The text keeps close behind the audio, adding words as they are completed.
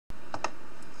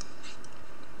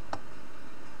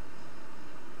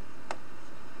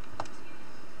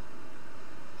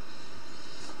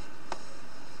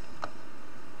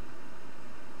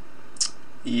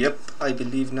Yep, I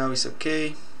believe now it's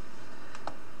okay.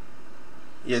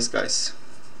 Yes guys,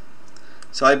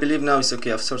 so I believe now it's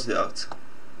okay. I've sorted it out.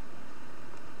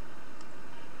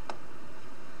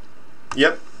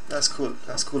 Yep, that's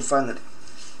cool finally.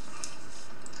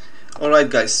 Alright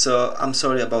guys, so I'm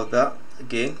sorry about that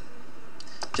again,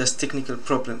 just technical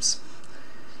problems.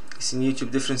 It's in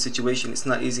YouTube, different situation, it's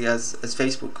not easy as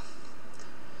Facebook.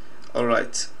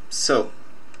 Alright, so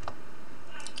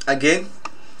again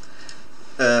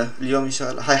اليوم إن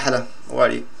شاء الله. Hi حلا, how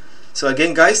are you? So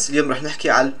again guys, اليوم راح نحكي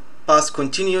على past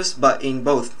continuous but in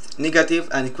both negative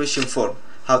and question form,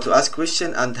 how to ask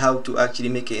question and how to actually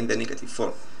make it in the negative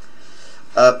form.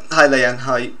 Hi Layan,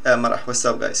 hi Marah, what's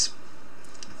up guys?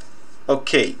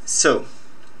 Okay, so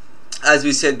as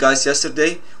we said guys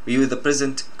yesterday, we use the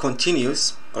present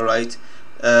continuous, alright,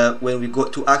 when we go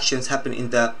to actions happen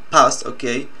in the past,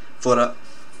 okay, for a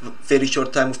very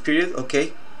short time of period,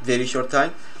 okay, very short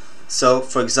time. So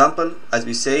for example, as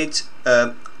we said,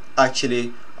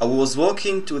 actually I was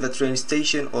walking to the train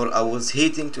station, or I was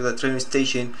heading to the train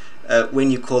station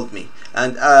when you called me,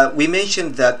 and we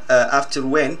mentioned that after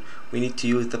when we need to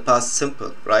use the past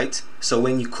simple, right? So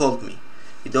when you called me,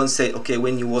 you don't say okay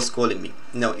when you was calling me.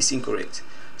 No, it's incorrect.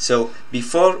 So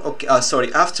before, okay,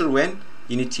 sorry, after when,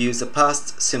 you need to use the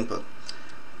past simple.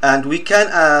 And we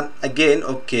can again,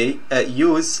 okay,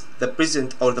 use the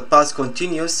present or the past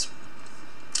continuous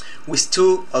with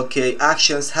two, okay,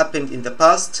 actions happened in the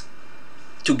past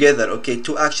together, okay,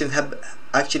 two actions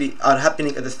actually are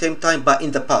happening at the same time but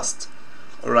in the past.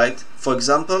 Alright, for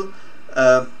example,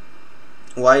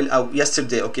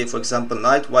 yesterday, okay, for example,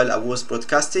 night, while I was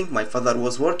broadcasting, my father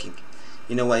was working.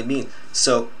 You know what I mean?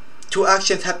 So two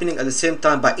actions happening at the same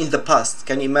time but in the past.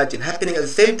 Can you imagine happening at the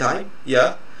same time?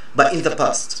 Yeah, but in the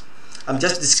past. I'm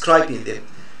just describing them.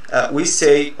 We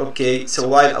say, okay, so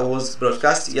while I was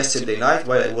broadcasting yesterday night,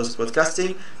 while I was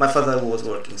broadcasting, my father was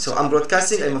working. So I'm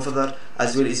broadcasting and my father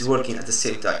as well is working at the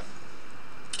same time.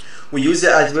 We use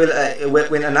it as well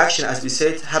when an action, as we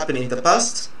said, happened in the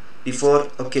past. Before,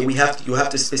 okay, you have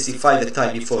to specify the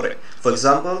time before it. For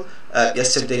example,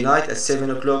 yesterday night at 7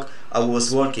 o'clock I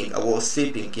was working, I was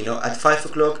sleeping, you know, at 5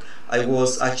 o'clock I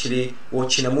was actually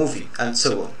watching a movie, and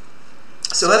so on.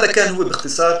 So هذا كان هو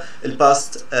باختصار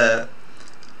الباست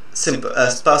simple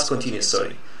past continuous,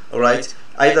 sorry. Alright,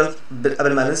 ايضا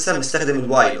قبل ما ننسى بنستخدم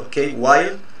الوايل، اوكي،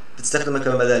 وايل بتستخدمها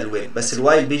كمان بدل الوين، بس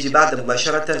الوايل بيجي بعدها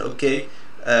مباشرة، اوكي،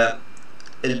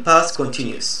 الباست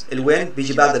continuous، الوين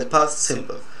بيجي بعد الباست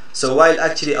simple. So while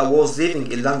actually I was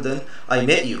living in London, I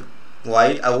met you.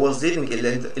 While I was living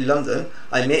in London,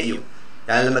 I met you.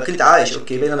 يعني لما كنت عايش،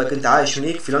 اوكي، بينما كنت عايش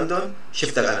هنيك في لندن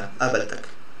شفتك انا، قابلتك.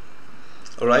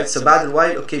 Alright, so بعد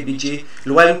الوايل اوكي بيجي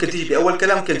الوايل ممكن تيجي بأول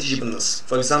كلام، ممكن تيجي بالنص.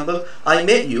 For example, I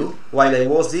met you while I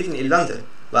was living in London.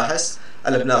 لاحظ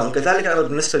قلبناهم. كذلك الأمر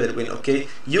بالنسبة للوين، اوكي.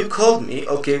 You called me,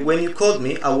 okay, when you called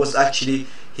me I was actually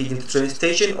heading to the train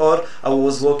station, or I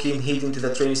was walking heading to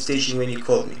the train station when you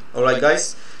called me. Alright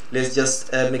guys, let's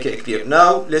just make it clear. Now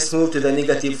let's move to the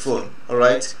negative form.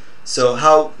 Alright, so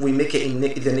how we make it in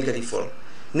the negative form.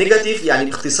 نيجاتيف يعني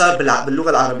باختصار باللغه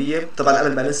العربيه، طبعا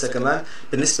قبل ما ننسى كمان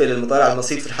بالنسبه للمضارع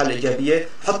المصير في الحاله الايجابيه،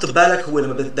 حط ببالك هو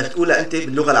لما بدك تقولها انت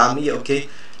باللغه العاميه، اوكي،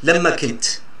 لما كنت،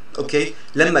 اوكي،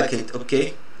 لما كنت،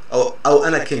 اوكي، او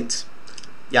انا كنت.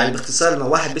 يعني باختصار لما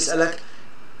واحد بيسالك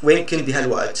وين كنت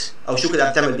بهالوقت، او شو كنت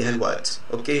عم تعمل بهالوقت،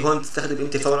 اوكي، هون تستخدم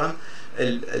انت فورا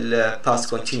الباست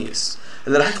كونتينيوس.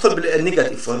 اللي راح ندخل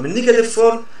بالنيجاتيف فورم. النيجاتيف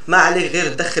فورم ما عليك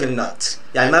غير تدخل النات،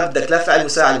 يعني ما بدك لا فعل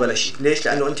مساعد ولا شيء. ليش؟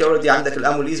 لانه انت اوريدي عندك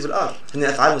الام واليز بالار، هن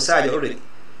افعال مساعده اوريدي.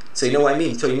 So you know what I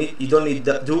mean. So you don't need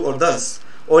do or does.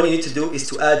 All you need to do is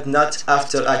to add not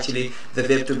after actually the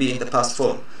verb to be in the past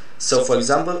form. So for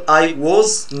example, I was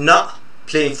not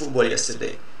playing football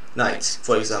yesterday night.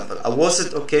 For example, I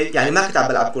wasn't, okay، يعني ما كنت عم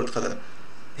بلعب كرة قدم.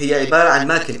 هي عبارة عن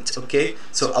ما كنت، okay.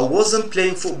 So I wasn't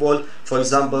playing football, for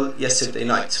example, yesterday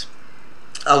night.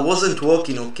 I wasn't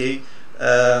walking, okay,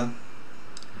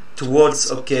 towards,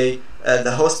 okay,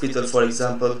 the hospital, for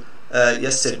example,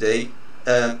 yesterday,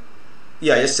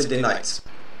 yesterday night.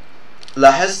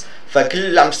 لاحظ فكل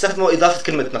اللي عم نستخدمه إضافة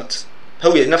كلمة not.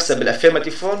 هو نفسها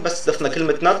بالaffirmative form، بس ضفنا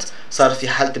كلمة not صار في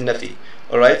حالة النفي.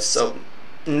 alright, so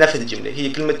نفي الجملة هي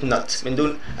كلمة not من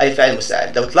دون أي فعل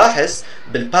مساعد. لو تلاحظ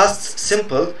بالpast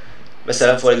simple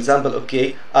مثلا for example,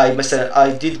 okay, I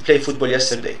did play football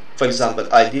yesterday. For example,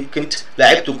 I did كنت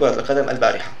لعبت كرة القدم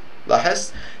البارحة. لاحظ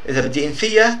إذا بدي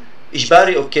انفيها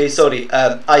إجباري، okay, sorry,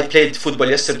 I played football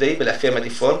yesterday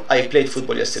بالaffirmative form. I played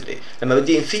football yesterday. لما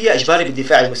بدي انفيها إجباري بدي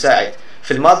فاعل مساعد.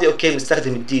 في الماضي اوكي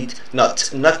بنستخدم الديد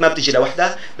not. النوت ما بتجي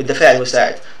لوحدها، بدها فاعل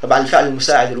مساعد. طبعا الفعل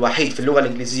المساعد الوحيد في اللغة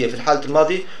الانجليزية في حالة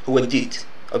الماضي هو الديد،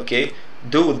 اوكي.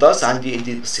 do does عندي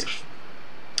indeed بتصير.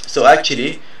 So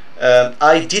actually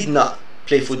I did not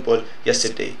play football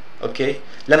yesterday. اوكي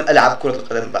لم العب كرة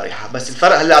القدم البارحة. بس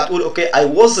الفرق هلا عم تقول اوكي I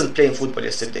wasn't playing football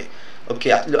yesterday.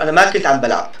 اوكي لو انا ما كنت عم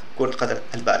بلعب كرة القدم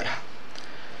البارحة.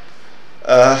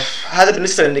 هذا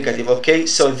بالنسبة للنيجاتيف. اوكي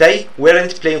so they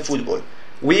weren't playing football.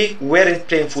 We weren't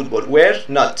playing football. were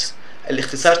not.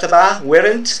 الاختصار تبعها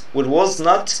weren't وال was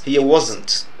not هي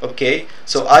wasn't. اوكي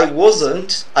so I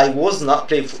was not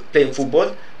playing football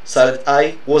صارت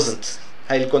I wasn't.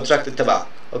 هاي الكونتراكتد تبعها.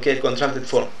 اوكي الكونتراكتد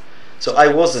فورم. so I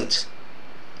wasn't.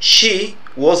 She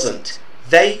wasn't.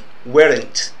 They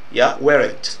weren't. Yeah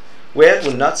weren't. were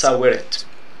will not صار weren't.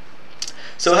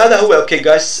 so هذا هو اوكي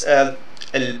guys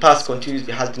الباست continuous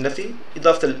بحالة النفي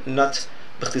إضافة النوت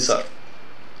باختصار.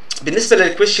 بالنسبة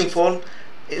للكويشن فورم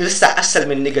لسه أسهل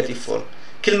من النيجاتيف فورم.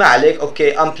 كل ما عليك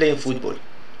اوكي I'm playing football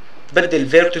تبدل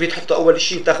الفيرب تو بي تحطه أول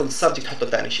شيء وتاخذ السبجكت تحطه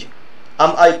ثاني شيء.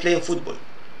 am I playing football.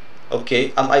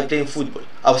 اوكي am I playing football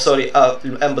أو سوري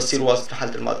الآن بصير was في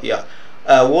حالة الماضي.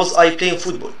 was I playing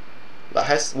football.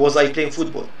 لاحظ was I playing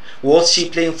football. was she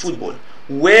playing football.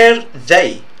 were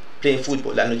they playing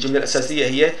football لأنه الجملة الأساسية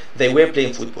هي they were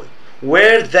playing football.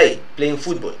 were they playing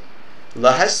football.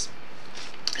 لاحظ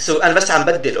so أنا بس عم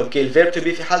بدل اوكي الفيرب تو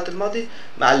بي في حالة الماضي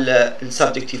مع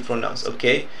السبجكتيف pronouns.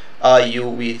 اوكي I you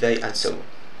we they and so on.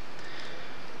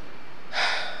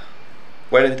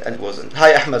 weren't and wasn't.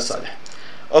 هاي أحمد صالح.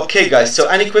 okay guys so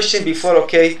any question before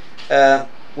okay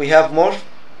we have more.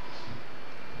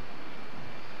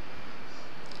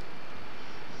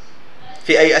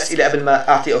 في أي أسئلة قبل ما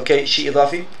أعطي اوكي شيء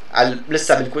إضافي على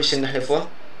لسه بالكويشن نحن فوق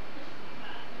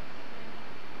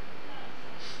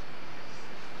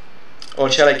or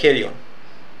shall I carry on.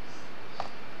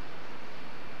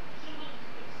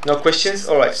 no questions.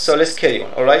 alright so let's carry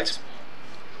on. alright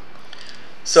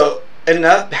so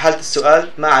قلنا بحالة السؤال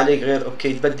ما عليك غير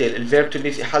اوكي تبدل الفيرب تو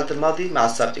بي في حالة الماضي مع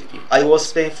السبجكتيف. I was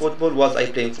playing football was I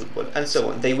playing football and so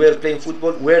on. they were playing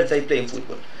football were they playing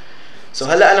football. so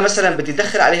هلا أنا مثلا بدي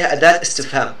أدخل عليها أداة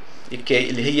استفهام اوكي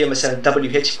اللي هي مثلا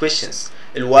WH questions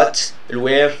الوات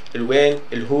الوير الوين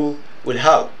الهو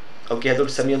والهاو. اوكي هذول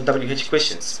بسميهم WH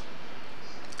questions.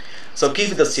 so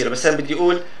كيف بدها تصير مثلا بدي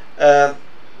أقول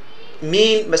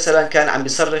مين مثلا كان عم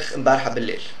بيصرخ امبارحة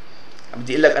بالليل.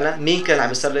 بدي اقول لك انا مين كان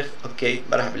عم يصرخ اوكي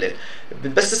امبارح بالليل.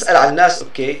 بس تسال على الناس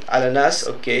اوكي على ناس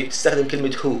اوكي بتستخدم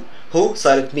كلمه هو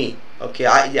صارت مين اوكي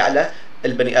عائده على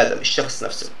البني ادم الشخص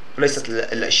نفسه وليست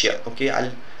الاشياء اوكي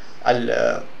على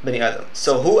البني ادم. so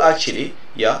who actually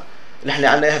نحن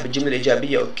عندنا اياها بالجمله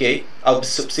الايجابيه اوكي او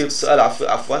بصيغه السؤال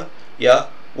عفوا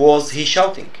was he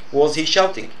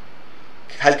shouting.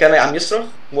 هل كان عم يصرخ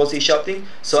was he shouting.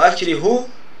 so actually who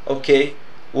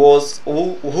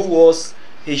was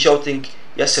he shouting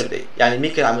yesterday يعني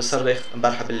مين كان عم يصرخ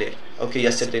امبارحة بالليل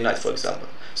اوكي yesterday night for example.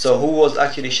 so who was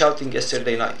actually shouting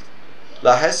yesterday night.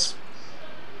 لاحظ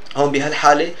هون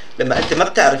بهالحالة لما انت ما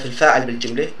بتعرف الفاعل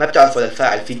بالجملة ما بتعرف ولا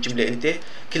الفاعل في الجملة انت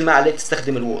كل ما عليك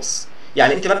تستخدم الوز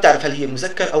يعني انت ما بتعرف هل هي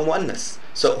مذكر او مؤنث.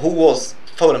 so who was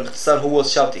فورا باختصار who was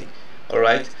shouting.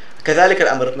 alright كذلك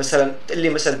الامر مثلا تقول لي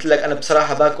مثلا قلت لك انا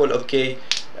بصراحة باكل اوكي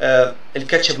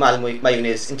الكاتشب مع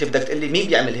المايونيز انت بدك تقول لي مين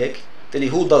بيعمل هيك تقول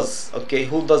لي who does اوكي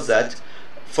who does that.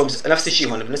 نفس الشيء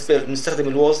هون بالنسبه بنستخدم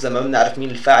الوز لما بنعرف مين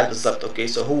الفاعل بالضبط اوكي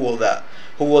so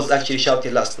who was actually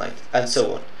shouting last night and so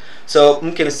on. so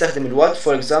ممكن نستخدم الوات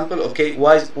for example اوكي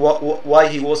why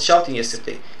he was shouting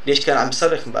yesterday ليش كان عم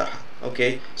يصرخ امبارحه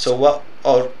اوكي so what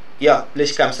or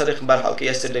ليش كان عم يصرخ امبارحه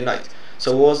اوكي yesterday night.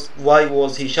 so why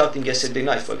was he shouting yesterday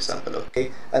night for example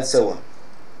okay and so on.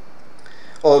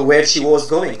 or where she was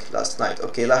going last night.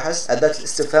 اوكي لاحظ أداة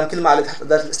الاستفهام كل ما عليك تحط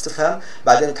أداة الاستفهام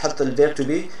بعدين تحط الفيرب تو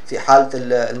بي في حالة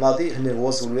الماضي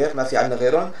هن was والwhere ما في عندنا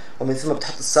غيرهم ومن ثم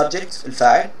بتحط السبجكت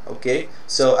الفاعل اوكي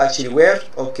so actually where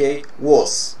اوكي was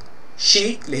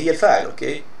she اللي هي الفاعل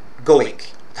اوكي going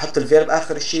تحط الفيرب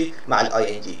آخر الشيء مع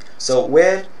ing. so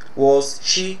where was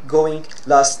she going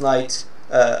last night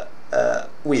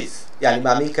with يعني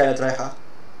مع مين كانت رايحة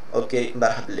اوكي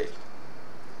امبارحة بالليل.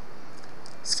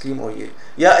 سكريم او ييل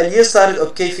اليل صارت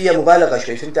اوكي فيها مبالغه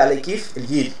شوي فهمت علي كيف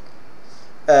اليل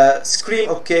سكريم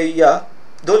اوكي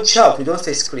don't shout we don't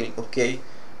say scream okay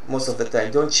most of the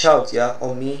time don't shout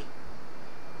on me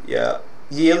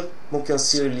ييل ممكن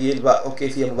تصير اليل اوكي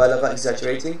فيها مبالغه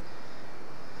exaggerating.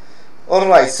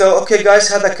 alright so okay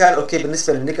guys هذا كان اوكي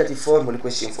بالنسبه للنيجاتيف فورم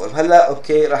والكويشن فورم. هلا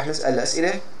اوكي راح نسال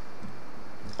الاسئله.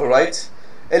 alright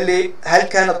اللي هل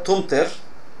كانت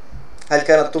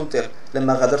تمطر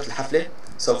لما غادرت الحفله.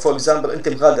 so for example انت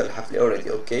مغادر الحفله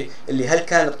already اوكي اللي هل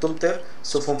كانت تمطر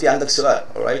so في عندك سؤال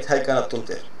alright هل كانت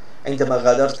تمطر عندما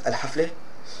غادرت الحفله.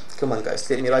 come on guys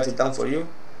let me write it down for you.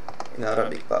 in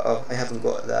Arabic, but oh, I haven't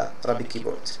got the Arabic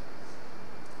keyboard.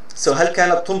 So هل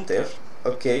كانت تمطر؟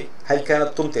 اوكي، هل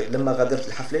كانت تمطر لما غادرت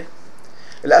الحفلة؟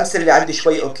 الأمثلة اللي عندي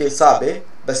شوي اوكي صعبة،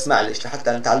 بس معلش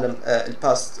لحتى نتعلم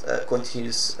الباست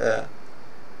continuous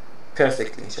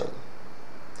perfectly إن شاء الله.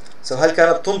 So هل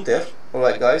كانت تمطر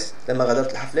alright guys لما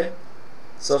غادرت الحفلة؟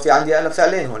 So في عندي أنا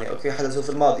فعلين هون اوكي حدثوا في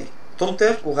الماضي،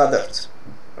 تمطر وغادرت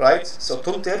right. So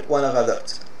تمطر وأنا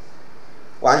غادرت،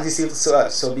 وعندي صيغة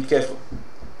السؤال so be careful.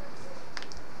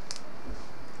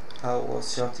 How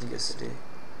was shouting yesterday?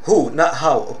 Who not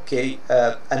how اوكي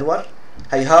أنور،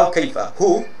 هي how كيف،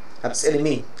 who بتسألي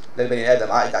مين للبني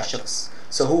آدم عائد على الشخص.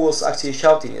 So who was actually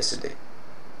shouting yesterday؟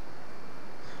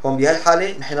 هون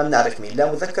بهالحالة نحن ما بنعرف مين،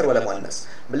 لا مذكر ولا مؤنث.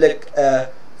 بقول لك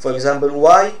for example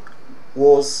why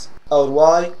was or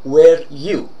why were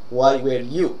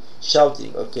you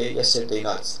shouting okay yesterday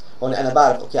night. هون أنا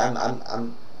بعرف اوكي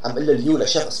عم بقول اليو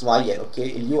لشخص معين اوكي،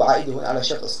 اليو عائدة هون على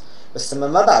شخص، بس لما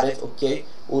ما بعرف اوكي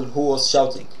قول who was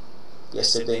shouting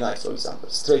yesterday night for example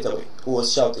straight away who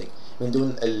was shouting من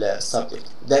دون السبجكت.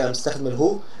 دائما بستخدم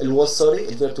الهو الواز سوري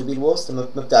الفيرب تو بي الواز لما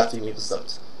ما بتعرفي مين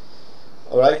بالضبط.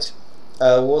 alright.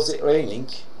 Was it raining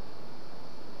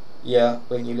yeah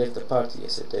when you left the party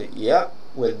yesterday? yeah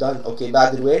well done. اوكي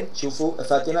بعد الوين شوفوا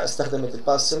فاتنة استخدمت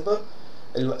الباست سمبل،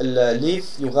 leave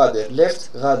يغادر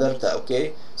left غادرت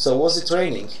اوكي. so was it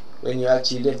raining when you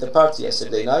actually left the party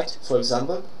yesterday night for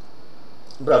example.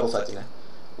 برافو فاتنة.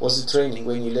 was it raining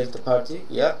when you left the party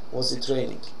yeah was it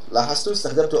raining. لاحظتوا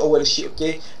استخدمته اول شيء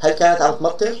اوكي، هل كانت عم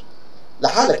تمطر؟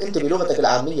 لحالك انت بلغتك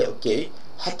العاميه اوكي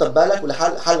حط ببالك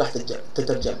ولحال رح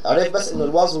تترجم. عرفت بس انه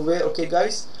الواز وير اوكي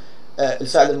جايز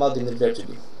الفعل الماضي من الفيرب تو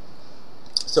بي.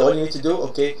 so all you need to do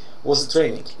اوكي was it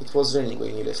raining it was raining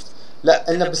when you left. لا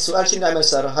انا بالسؤال شو نعمل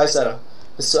ساره؟ هاي ساره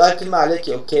بالسؤال كل ما عليك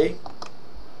اوكي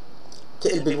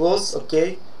تقلب الواز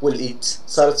اوكي والايت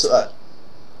صارت سؤال.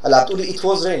 هلا بتقولي it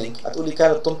was raining هتقولي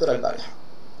كانت تمطر البارحه،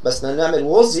 بس بدنا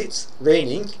نعمل was it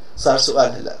raining صار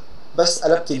سؤال. هلا بس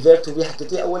قلبتي الفيرب تو بي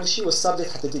حطيتيه اول شيء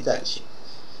والسبجكت حطيتيه ثاني شيء.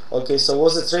 okay so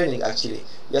was it raining actually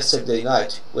yesterday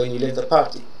night when you left the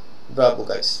party. bravo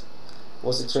guys.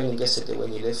 was it raining yesterday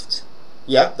when you left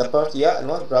yeah the party yeah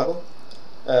Anwar bravo.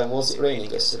 was it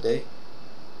raining yesterday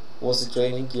was it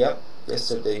raining yeah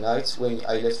yesterday night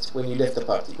when you left the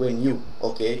party when you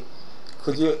okay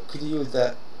could you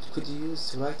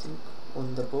use writing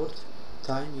on the board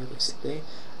time you explain.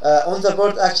 on the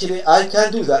board actually I can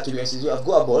do that to be honest with you. I've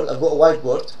got a board, I've got a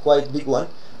whiteboard quite big one,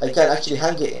 I can actually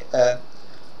hang it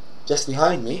just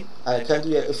behind me and I can do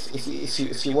it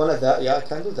if you wanted that yeah I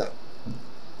can do that.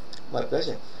 my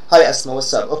pleasure. Hi Asma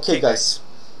what's up. okay guys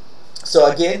so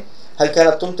again هل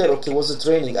كانت تمطر okay was it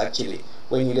raining actually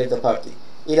when you left the party.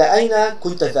 إلى أين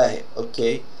كنت ذاهب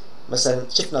okay مثلا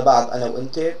شفنا بعض أنا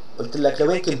وأنت قلت لك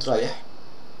لوين كنت رايح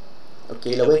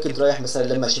اوكي لوين كنت رايح مثلا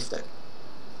لما شفتك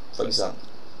for example.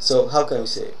 so how can we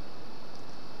say it?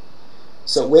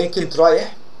 so وين كنت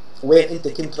رايح وين انت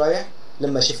كنت رايح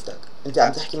لما شفتك. انت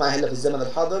عم تحكي معي هلا في الزمن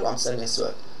الحاضر وعم تسالني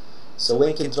هالسؤال so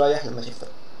وين كنت رايح لما شفتك.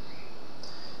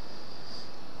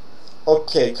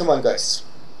 اوكي come on guys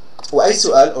واي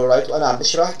سؤال alright وانا عم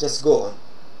بشرح just go on.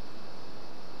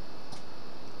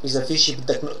 اذا في شيء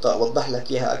بدك نقطه اوضح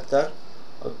لك اياها اكثر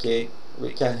اوكي we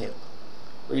can help.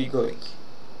 where are you going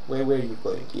where were you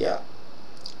going yeah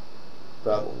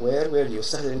برافو. where were you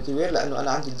استخدم انت where لانه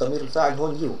انا عندي الضمير الفاعل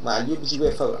هون you مع اليو بيجي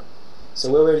where فورا. so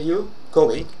where were you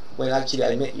going when actually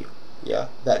I met you yeah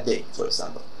that day for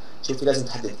example. شوفي لازم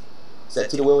تحددي. إذا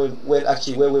قلت لي where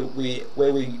actually where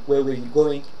were you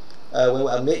going when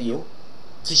I met you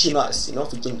في شيء ناقص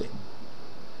في الجملة.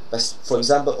 بس for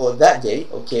example or that day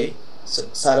okay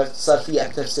صار في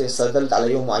أكثر صار دلت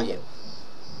على يوم معين.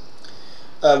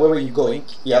 where were you going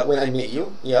yeah when I met you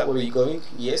yeah where were you going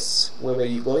yes where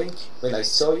were you going when I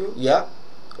saw you yeah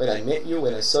when I met you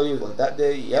when I saw you on that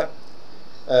day yeah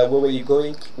where were you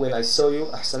going when I saw you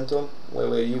أحسنتم. where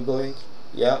were you going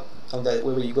yeah on that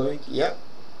where were you going yeah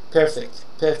perfect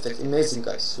amazing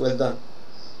guys well done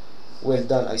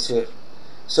I swear.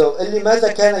 so اللي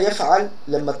ماذا كان يفعل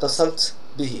لما اتصلت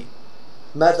به.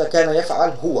 ماذا كان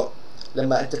يفعل هو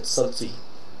لما أنت اتصلت فيه.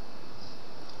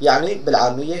 يعني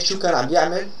بالعامية شو كان عم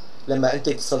يعمل لما أنت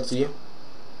اتصلت فيه.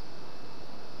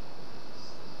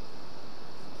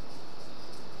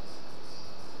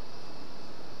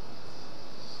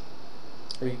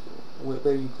 where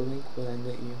are you going when I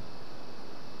met you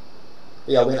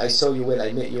yeah when I saw you when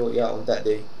I met you yeah on that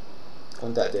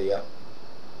day yeah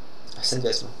أحسنت يا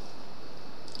أسماء.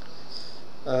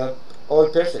 all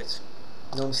perfect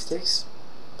no mistakes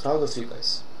proud of you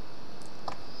guys.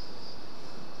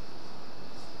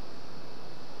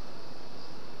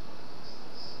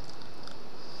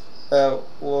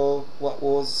 Well, what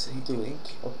was he doing?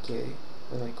 Okay,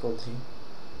 when I called him.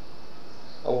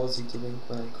 What was he doing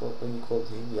when you called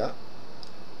him? Yeah.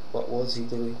 What was he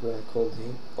doing when I called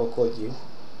him or called you?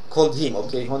 called him.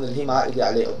 اوكي هون الهيم عائدة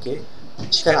عليه. اوكي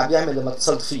ايش كان عم يعمل لما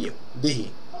اتصلت فيه؟ به.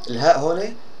 الهاء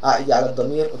هون عائدة على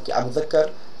الضمير. اوكي على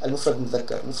المذكر، المفرد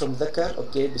مذكر، مفرد مذكر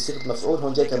اوكي بصيغة مفعول.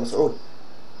 هون جاي كمفعول.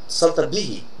 اتصلت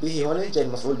به، به هون جاي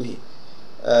المفعول به.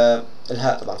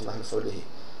 الهاء طبعا في محل مفعول به.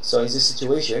 So in this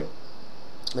situation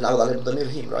بنعوض عليه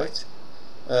بالضمير him, right?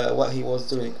 What he was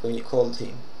doing when you called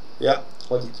him. Yeah.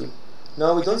 What did you?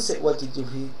 No, we don't say what did you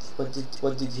he.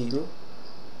 What did he do?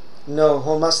 No,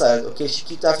 هون ما صارت. اوكي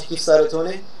كيف تعرف كيف صارت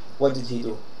هون؟ What did he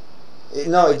do?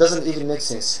 No, it doesn't even make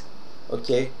sense.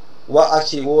 Okay, what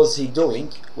actually was he doing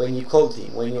when you called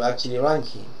him, when you actually rang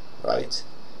him, right?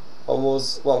 What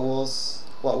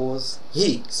was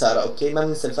he سارة. اوكي ما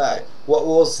بننسى الفاعل. What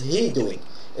was he doing؟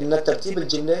 ان ترتيب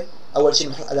الجملة اول شيء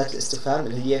بنحط اداة الاستفهام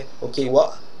اللي هي اوكي what،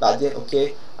 بعدين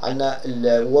اوكي عندنا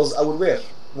ال was او ال were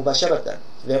مباشرة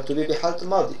verb to be بحالة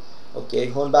الماضي.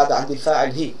 اوكي هون بعد عندي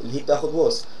الفاعل هي اللي هي بتاخذ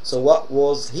was. So what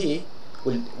was he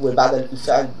وبعد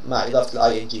الفعل مع اضافه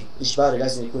الاي ان جي. اجباري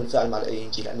لازم يكون الفعل مع الاي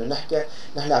ان جي لانه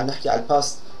نحن عم نحكي على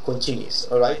الباست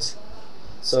continuous. alright.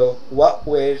 So what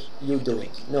were you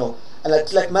doing? No, انا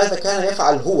قلت لك ماذا كان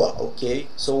يفعل هو. اوكي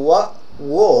so what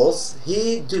was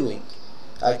he doing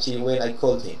actually when I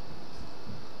called him.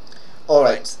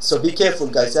 alright, so be careful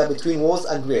guys between was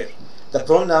and were. The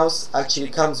pronouns actually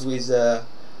comes with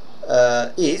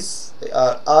is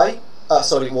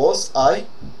was, I,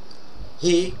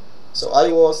 he. So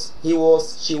I was, he was,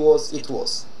 she was, it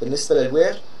was. بالنسبة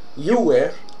للwere you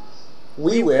were,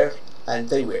 we were and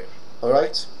they were.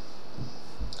 alright.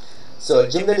 So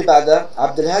الجملة اللي بعدها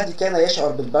عبد الهادي كان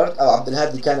يشعر بالبرد أو عبد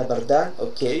الهادي كان بردان.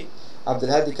 اوكي عبد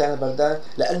الهادي كان بردان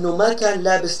لأنه ما كان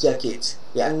لابس جاكيت،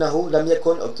 لأنه لم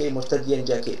يكن اوكي مرتديا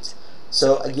جاكيت. So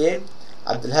again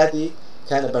عبد الهادي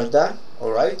كان بردان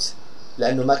alright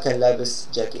لأنه ما كان لابس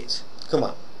جاكيت. come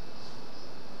on.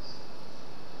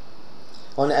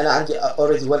 هون أنا عندي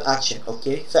already one action.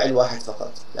 أوكي فعل واحد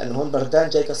فقط لأنه هون بردان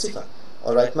جاي كصفة.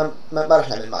 alright ما رح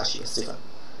نعمل معه شيء الصفة،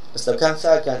 بس لو كان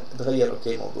فعل كان تغير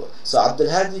أوكي الموضوع. so عبد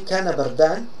الهادي كان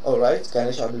بردان alright كان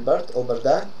يشعر بالبرد أو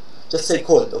بردان just say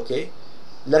cold. أوكي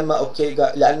لما أوكي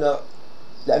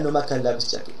لأنه ما كان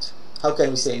لابس جاكيت. how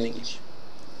can we say in English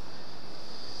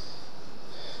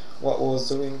what was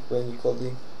doing when you called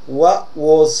him? What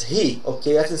was he؟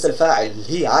 اوكي لا تنسى الفاعل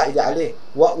هي عائدة عليه.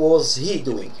 What was he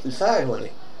doing؟ الفاعل هون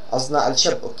قصدنا على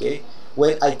الشاب. اوكي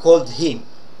when I called him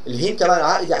الهيم كمان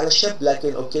عائدة على الشاب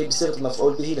لكن اوكي بصيغة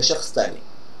المفعول به لشخص ثاني.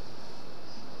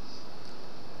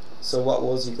 So what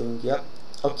was he doing؟ yeah.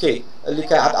 اوكي اللي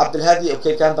كان عبد الهادي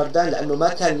اوكي كان بردان لأنه ما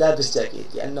كان لابس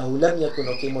جاكيت، لأنه لم يكن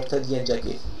اوكي مرتديا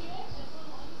جاكيت.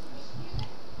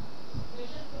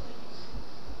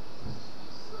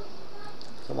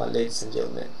 Come on ladies and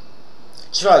gentlemen,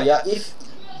 try. yeah. If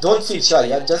don't feel shy,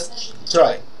 yeah, just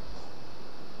try.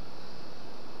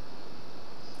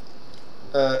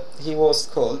 He was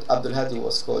called Abdul Hadi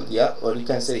was called, yeah, or you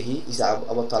can say he is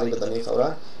Abu Talib الضمير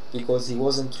فورا because he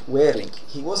wasn't wearing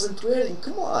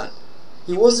come on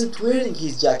he wasn't wearing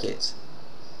his jacket.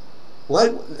 why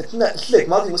قلت لك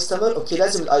ماضي مستمر اوكي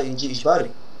لازم الاي ان جي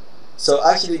اجباري. so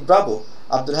actually bravo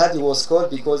Abdul Hadi was called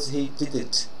because he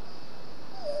didn't.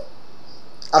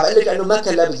 عم بقول لك انه ما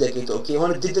كان لابس جاكيته. اوكي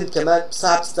هون didn't كمان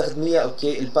صعب تستخدميها.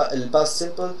 اوكي الباست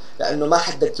سمبل لانه ما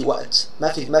حددتي وقت، ما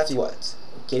في وقت.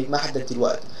 اوكي ما حددتي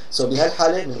الوقت. سو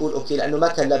بهالحاله بنقول اوكي لانه ما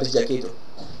كان لابس جاكيته.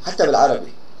 حتى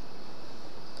بالعربي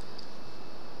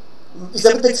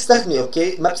اذا بدك تستخدمي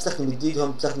اوكي ما بتستخدمي الديد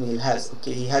هون بتستخدمي الهاز.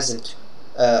 اوكي he hasn't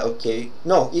اوكي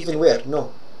no even wear no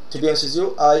to be honest with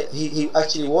you he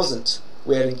actually wasn't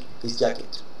wearing his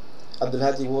jacket. Abdul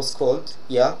Hadi was called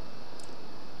yeah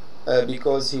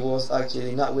because he was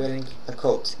actually not wearing a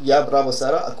coat. يا برافو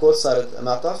سارة. a coat صارت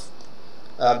معطف.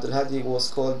 عبد الهادي was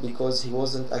called because he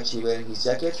wasn't actually wearing his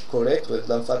jacket. correct. well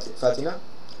done Fatina.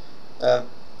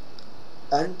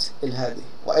 and الهادي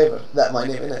whatever that my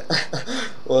name in it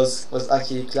was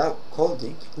actually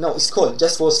called. no it's called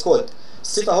just was called.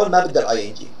 الصفة هون ما بدها الاي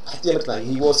ان جي. حطيها مثل ما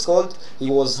هي. he was cold he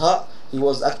was hot he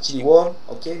was actually warm.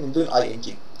 اوكي من دون اي ان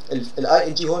جي. الاي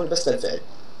ان جي هون بس للفعل.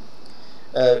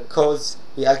 cause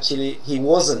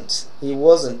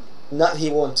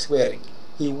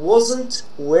he wasn't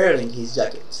wearing his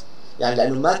jacket يعني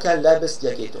لأنه ما كان لابس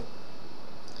جاكيته.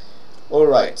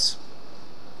 alright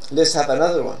let's have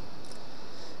another one.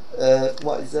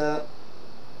 what is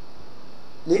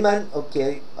لمن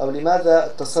اوكي او لماذا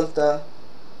اتصلت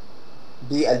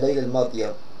بالليلة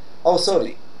الماضية؟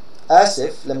 sorry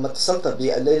آسف لما اتصلت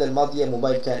بالليلة الماضية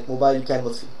موبايلي كان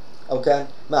مطفي. او كان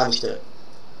ما عم يشتغل.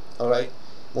 alright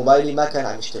موبايلي ما كان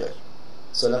عم يشتغل.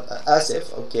 so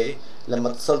اسف اوكي لما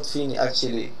اتصلت فيني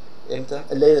actually امتى؟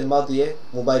 الليلة الماضية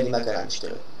موبايلي ما كان عم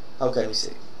يشتغل. how can we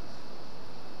say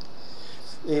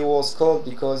he was cold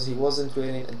because he wasn't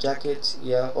wearing a jacket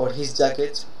yeah or his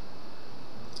jacket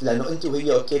لانه انت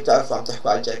وهي اوكي بتعرفوا عم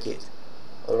تحكوا على الجاكيت.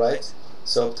 alright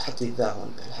so بتحطي ذا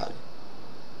هون بهالحالة.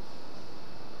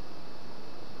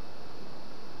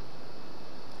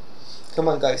 come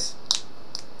on guys.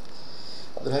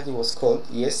 الهادي was cold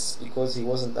yes because he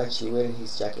wasn't actually wearing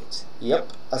his jacket. yep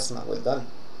أسمع well done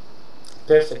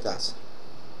perfect answer.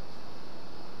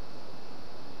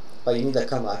 but you need a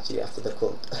comma actually after the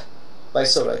cold but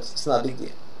it's alright it's not a big deal.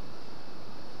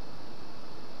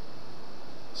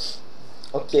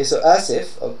 اوكي so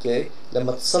آسف اوكي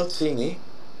لما اتصلت فيني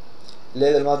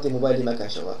الليلة الماضية موبايلي ما كان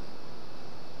شغال.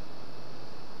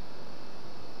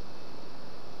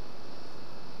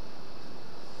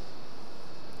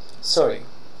 sorry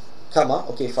كما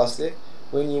اوكي فاصلة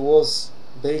when you was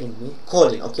bailing me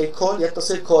calling اوكي call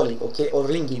يتصل calling اوكي or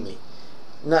ringing me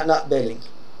not bailing.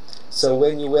 so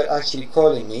when you were actually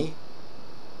calling me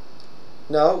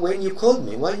now when you called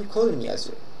me why you calling me as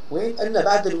well وين قلنا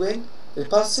بعد الوين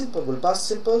الباست سمبل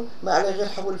والباست سمبل ما عليه غير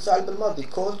حول الفعل بالماضي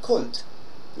called called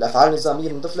الافعال النظامية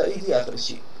بنضيف لها اي اخر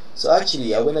شيء. so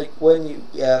actually yeah when you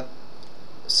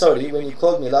sorry when you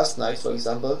called me last night for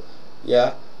example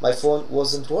yeah my phone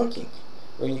wasn't working.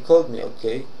 when you called me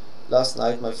okay last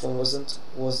night my phone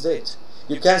was dead.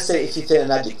 you can't say if you say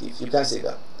an adjective you can't say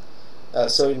that.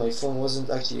 sorry my phone wasn't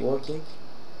actually working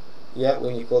yeah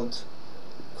when you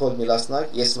called me last night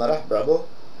yes Marah bravo.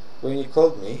 when you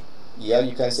called me yeah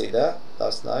you can say that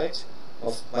last night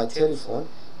of my telephone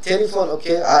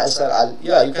okay صار على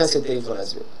yeah you can say telephone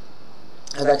as well.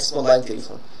 هذاك اسمه line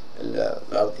telephone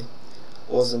الأرضي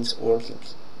wasn't working.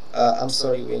 I'm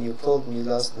sorry when you called me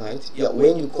last night yeah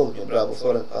when you called me bravo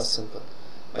فورا past simple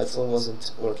my phone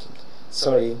wasn't working.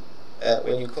 sorry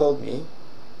when you called me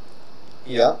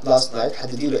yeah last night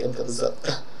حددي له امتى بالضبط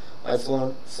my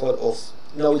phone fall off.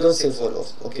 no we don't say fall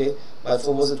off okay my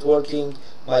phone wasn't working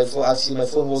my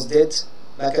phone was dead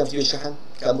ما كان فيه شحن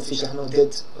كان مو في شحنه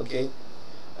dead okay.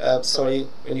 sorry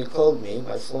when you called me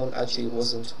my phone actually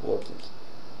wasn't working.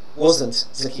 wasn't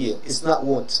ذكية it's not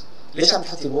won't. ليش عم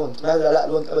تحطي won't؟ ما لا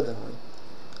won't ابدا هون.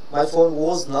 my phone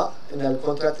was not ان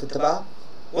الكونتراكت تبعها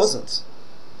wasn't.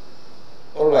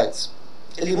 alright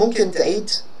اللي ممكن تعيد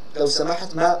لو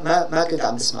سمحت ما كنت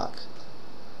عم بسمعك.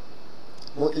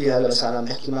 مو اللي هلا بس انا عم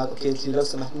بحكي معك اوكي قلت لي لو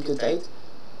سمحت ممكن تعيد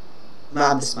ما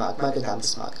عم بسمعك ما كنت عم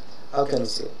بسمعك. how can we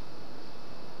say it؟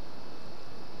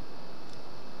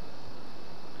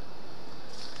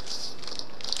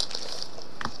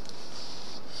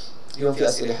 اليوم في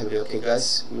أسئلة حلوة اوكي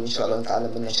جايز وإن شاء الله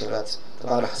نتعلم منها شغلات.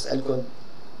 طبعا راح أسألكم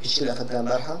الشيء اللي أخذناه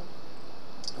امبارحة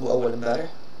هو أول امبارح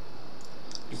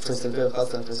الفريزل فيرب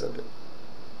خاصة الفريزل فيرب.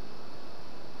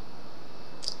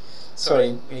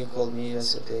 sorry when you called me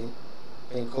yesterday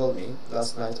when you called me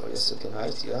last night or yesterday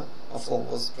night yeah my phone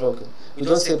was broken. we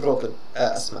don't say broken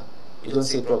أسمع we don't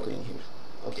say broken in here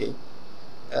okay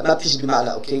ما بتيجي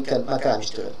بمعنى اوكي ما كان عم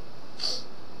يشتغل.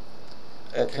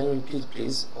 can you repeat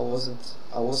please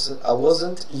I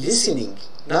wasn't listening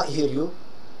not hear you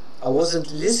I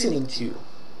wasn't listening to you.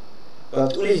 لما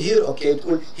بتقولي hear okay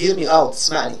بتقول hear me out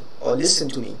اسمعني or listen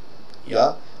to me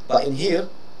yeah but in here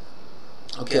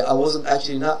okay I wasn't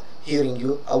actually not hearing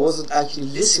you I wasn't actually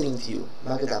listening to you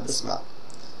ما كنت عم بسمع.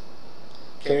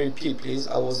 can you repeat please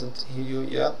I wasn't hear you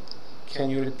yeah can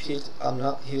you repeat I'm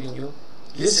not hearing you.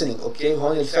 listening okay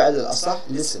هون الفعل الأصح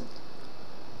listen.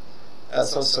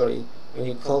 so sorry when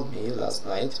you called me last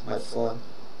night my phone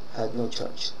had no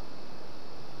charge.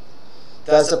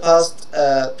 that's a past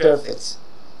perfect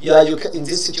yeah you can, in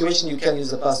this situation you can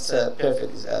use the past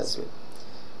perfect as well.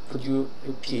 could you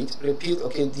repeat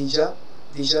okay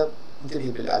ديجا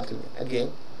انتبهي بالكلمة again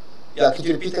yeah could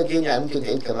you repeat again يعني ممكن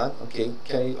تعيد كمان okay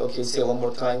can you okay say one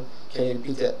more time can you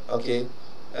repeat it okay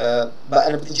بقى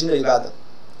أنا بدي الجملة اللي بعدها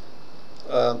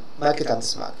ما كنت عم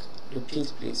تسمعك. repeat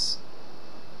please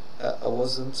I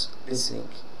wasn't listening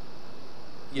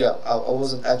yeah I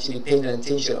wasn't actually paying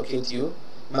attention okay to you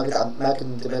ما كنت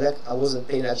منتبه لك I wasn't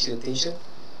paying actually attention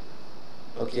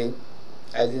okay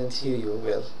I didn't hear you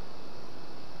well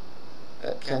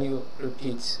can you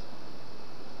repeat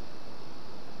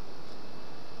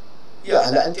yeah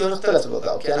هلا انت هون اختلف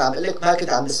الوضع اوكي انا عم اقول لك ما كنت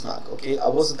عم بسمعك اوكي I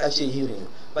wasn't actually hearing you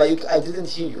but I didn't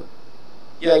hear you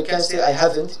yeah you can say I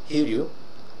haven't hear you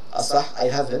اصح I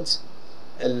haven't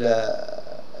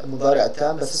المضارع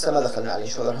التام بس لسه ما دخلنا عليه ان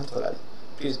شاء الله رح ندخل عليه.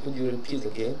 please could you repeat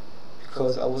again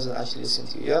because I wasn't actually listening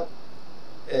to you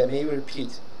yeah may you repeat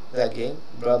that game.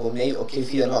 برافو may. اوكي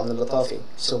فيها نوع من اللطافة.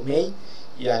 so may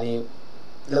يعني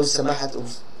لو سمحت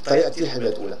بطريقة كتير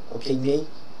حلوة تقولها. اوكي may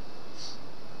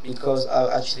because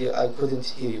I couldn't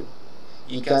hear you.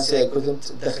 You can say I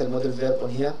couldn't. دخل modal verb on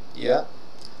here. yeah.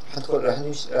 راح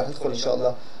ندخل ان شاء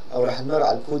الله او راح نمر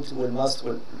على الكود والماست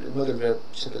والموديل فيرب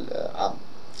بشكل عام.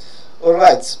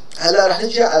 alright. هلا راح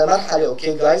نجي على مرحله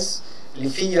اوكي جايز اللي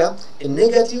فيها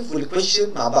النيجاتيف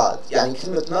والكويشن مع بعض، يعني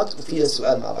كلمه not وفيها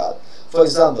سؤال مع بعض. for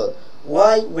example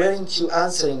why weren't you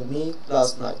answering me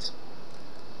last night.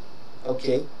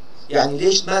 اوكي يعني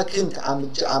ليش ما كنت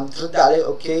عم ترد علي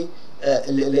اوكي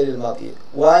الليله الماضيه.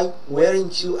 why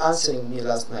weren't you answering me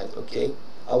last night. اوكي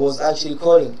I was actually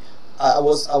calling I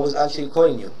was actually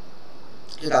calling you.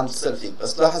 كنت عم بتصل فيك.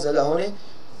 بس لاحظ هلا هون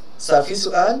صار في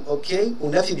سؤال اوكي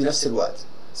ونفي بنفس الوقت.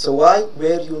 so why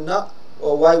were you not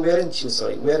or why weren't you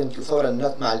sorry weren't you فورا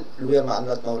not مع الوير مع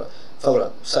النوت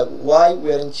فورا. so why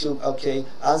weren't you okay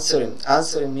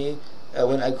answering me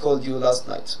when I called you last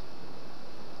night.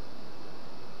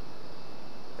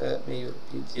 may you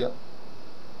repeat.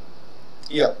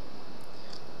 yeah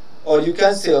or you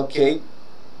can say okay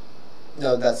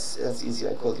no that's easy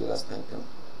I called you last night. no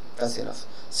that's enough.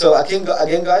 so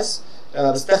again guys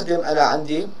لما بستخدم انا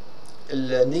عندي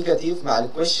النيجاتيف مع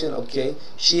الكويشن اوكي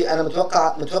شيء انا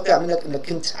متوقع منك انك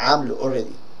كنت عامله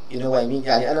اوريدي. you know what I mean.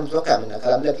 يعني انا متوقع منك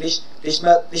هلا بقول لك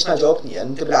ليش ما جاوبتني. يعني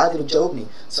انت بالعاده بتجاوبني.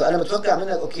 so انا متوقع منك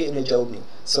اوكي انه تجاوبني.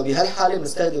 so بهالحاله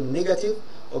بنستخدم النيجاتيف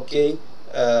اوكي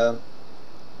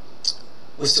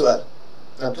والسؤال.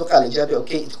 انا متوقع الاجابه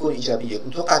اوكي تكون ايجابيه،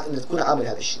 متوقعك انك تكون عامل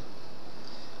هذا الشيء.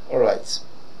 alright.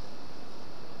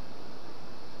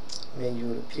 may you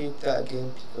repeat that again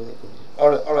because I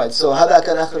couldn't. alright. so هذا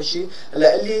كان اخر شيء.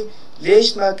 هلا قال لي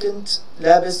ليش ما كنت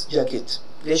لابس جاكيت.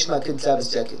 ليش ما كنت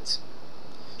لابس جاكيت.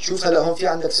 شوف هلا هون في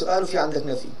عندك سؤال وفي عندك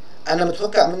نفي. انا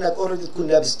متوقع منك اوريدي تكون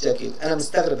لابس جاكيت. انا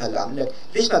مستغرب هلا عم لك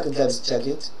ليش ما كنت لابس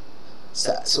جاكيت.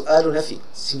 سؤال ونفي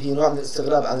في نوع من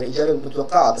الاستغراب عن الاجابه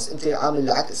المتوقعه بس انت عامل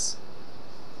العكس.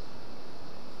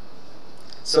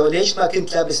 so ليش ما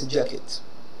كنت لابس الجاكيت.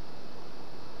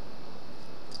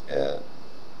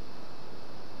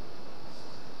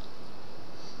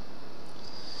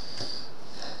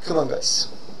 come on guys.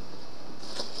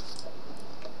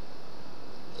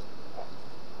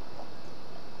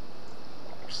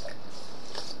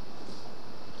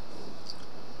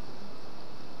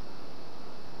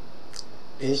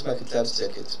 ليش ما كنت لابس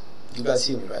جاكيت. you guys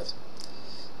hear me right.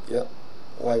 yeah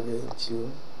why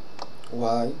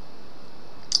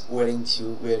weren't you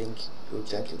wearing your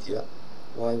jacket. yeah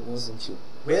why wasn't you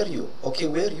were you okay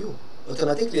were you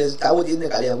automatically لازم تعودي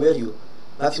انك عليها were you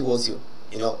ما في was you.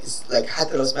 you know it's like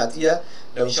حتى لو سمعتيها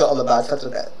لو ان شاء الله بعد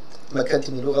فتره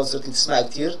مكنتي من اللغه وصرتي تسمعي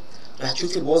كثير راح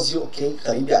تشوفي الwas you اوكي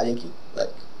غريبه عليكي like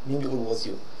مين بيقول was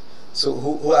you. so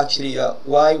who actually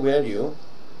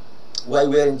why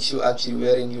weren't you actually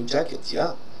wearing your jacket.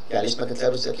 يعني ليش ما كنت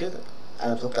لابس جاكيتك.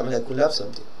 انا متوقع منها تكون لابسه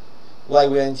انت. why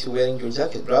weren't you wearing your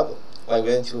jacket. برافو. why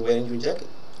weren't you wearing your jacket.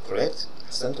 correct.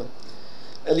 احسنتم.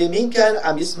 اللي مين كان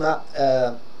عم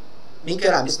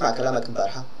يسمع كلامك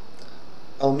امبارحه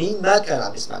او مين ما كان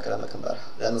عم يسمع كلامك امبارحه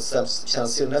لانه مشان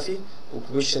يصير نفي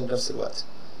وكويشن بنفس الوقت.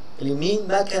 اللي مين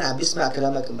ما كان عم يسمع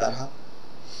كلامك امبارحه.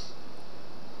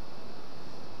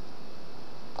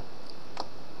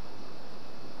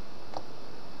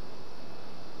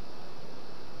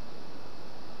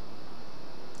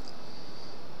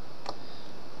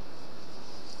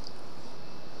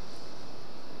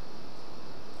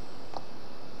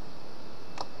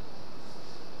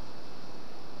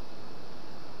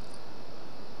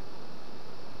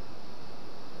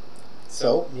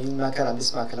 so مين ما كان عم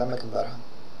يسمع كلامك امبارحه.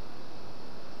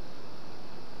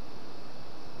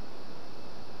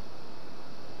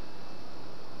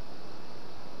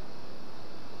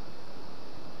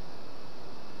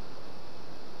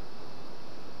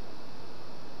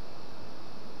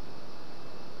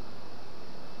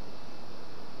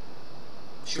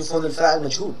 شوف هون الفاعل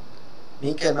مجهول.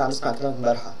 مين كان عم يسمع كلامك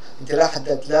امبارحه. انت لا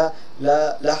حددت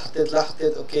لا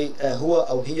حطيت اوكي هو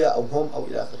او هي او هم او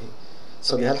الى اخره.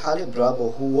 so بهالحاله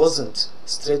برافو who wasn't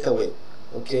straight away.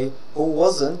 اوكي who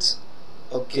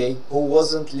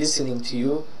wasn't listening to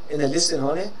you. ان listen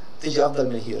هون تيجي افضل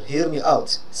من hear me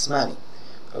out اسمعني.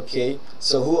 اوكي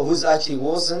so who's actually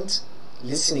wasn't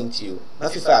listening to you. ما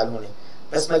في فاعل هون.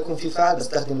 بس ما يكون في فاعل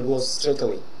بستخدم ال was straight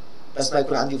away. بس ما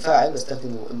يكون عندي فاعل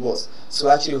بستخدم ال was. so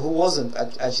actually who wasn't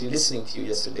actually listening to you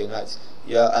yesterday night.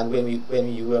 yeah and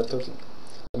when you were talking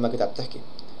لما كنت عم تحكي.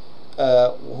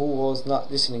 who was not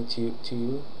listening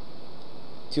to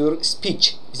your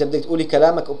speech. إذا بدك تقولي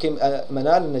كلامك أوكي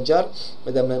منال النجار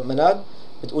بدل منال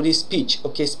بتقولي speech.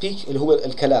 أوكي speech اللي هو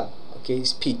الكلام. أوكي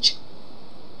speech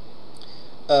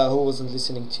who wasn't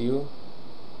listening to you,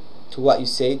 to what you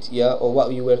said, yeah, or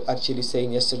what you were actually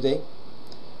saying yesterday.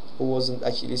 Who wasn't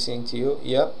actually listening to you,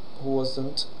 yeah, who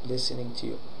wasn't listening to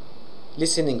you.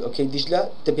 Listening, okay, دجلة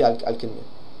تبي على الكلمة.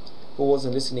 Who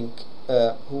wasn't listening,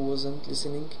 who wasn't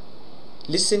listening,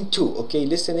 listen to, okay,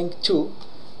 listening to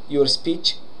your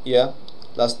speech, yeah,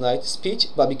 last night speech,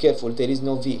 but be careful, there is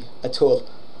no V at all.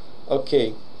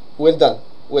 Okay, well done,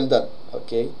 well done.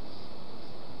 okay.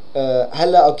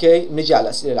 هلا اوكي نجي على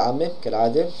الاسئله العامه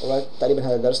كالعاده. تقريبا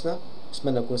هذا درسنا،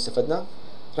 اتمنى نكون استفدنا.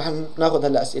 راح ناخذ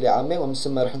هلا اسئله عامه ومن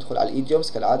ثم راح ندخل على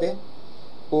الايديومز كالعاده،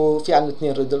 وفي عندنا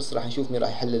 2 ريدلز راح نشوف مين راح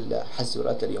يحل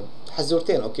الحزورات اليوم،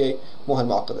 حزورتين اوكي، مو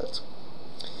هالمعقدات.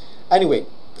 anyway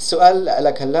السؤال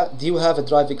لك هلا، do you have a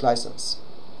driving license?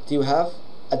 do you have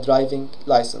a driving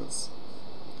license؟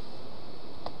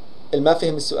 اللي ما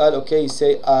فهم السؤال اوكي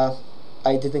say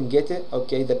I didn't get it,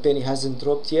 okay, the penny hasn't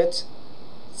dropped yet,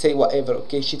 say whatever,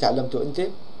 okay, شي تعلمته انت.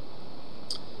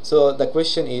 So the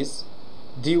question is,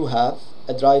 do you have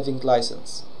a driving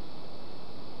license?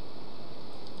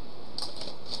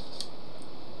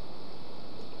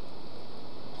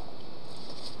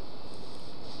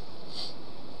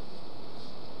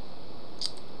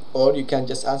 Or you can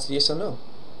just answer yes or no.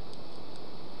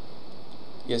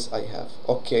 Yes, I have.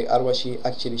 Okay, Arwa,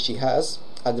 she has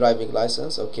a driving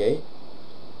license. Okay.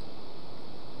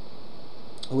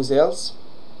 Who's else?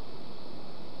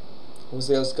 Who's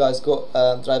else, guys, got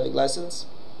a driving license?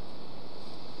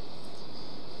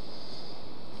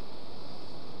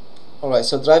 Alright,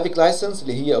 so driving license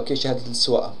اللي هي okay شهادة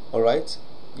السواقة. Alright,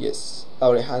 yes.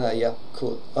 أو ريحانة, yeah,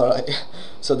 cool. Alright.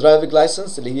 So driving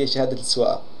license اللي هي شهادة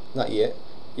السواقة. Not yet.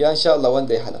 Yeah, inshallah one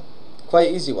day حلا.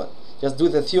 Quite easy one. Just do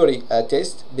the theory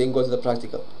test, then go to the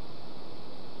practical.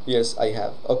 Yes, I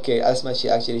have. Okay, Asma, she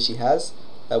has.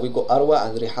 We got Arwa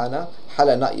and Rihana.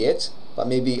 Hala not yet, but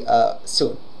maybe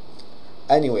soon.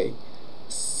 Anyway,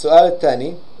 السؤال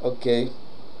الثاني. Okay.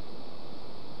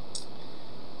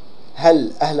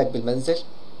 هل أهلك بالمنزل؟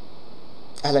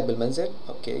 أهلك بالمنزل؟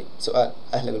 Okay. سؤال،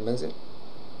 أهلك بالمنزل؟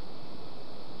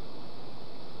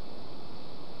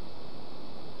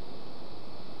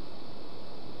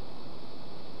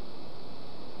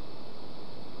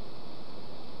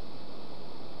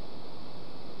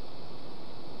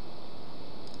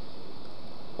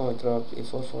 Oh, I dropped it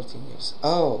for 14 years.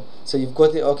 Oh, so you've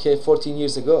got it, okay, 14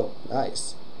 years ago.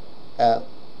 Nice.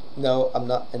 No, I'm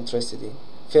not interested in.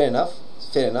 Fair enough.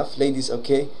 Fair enough. Ladies,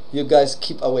 okay, you guys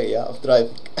keep away, yeah, of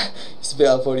driving. It's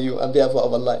better for you and better for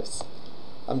our lives.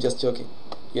 I'm just joking.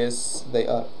 Yes, they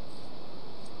are.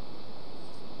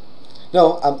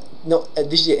 No, no,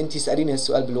 ديجي انت سأليني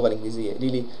هالسؤال باللغة الانجليزية.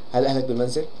 ليلي، هل أهلك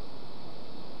بالمنزل؟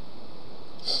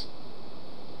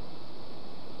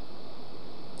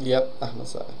 Yep, أحمد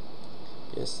صالح.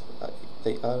 Yes,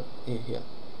 they are here.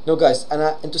 No guys,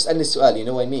 أنتوا اسألني السؤال, you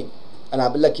know what I mean. أنا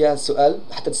عم بقول لك إياه السؤال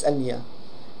حتى تسألني إياه.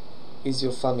 Is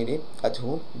your family at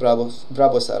home?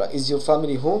 Bravo Sarah. Is your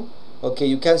family home? Okay,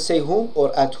 you can say home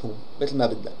or at home مثل ما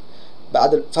بدك.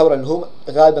 بعد فورا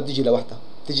home غالبا بتجي لوحدها،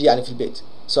 بتجي يعني في البيت.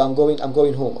 So I'm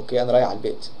going home. Okay, أنا رايح على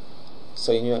البيت.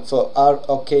 So you know, so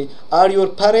are your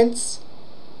parents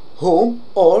home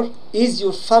or is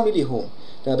your family home؟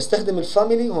 لما بستخدم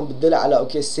الفاميلي هون بتدل على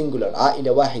اوكي singular،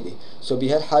 عائلة واحدة. So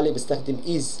بهالحالة بستخدم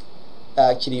is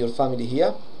actually your family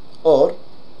here. or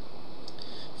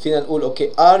فينا نقول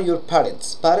اوكي are your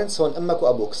parents هون امك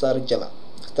وابوك، صار الجمع،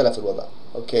 اختلف الوضع.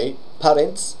 اوكي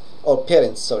parents or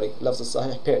parents sorry، اللفظ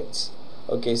الصحيح parents.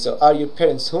 اوكي so are your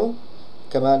parents home؟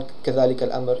 كمان كذلك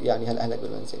الامر يعني هل اهلك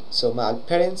بالمنزل. So مع ال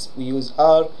parents we use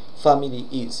are، family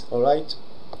is. alright،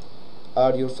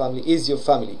 are your family، is your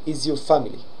family، is your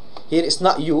family. Here it's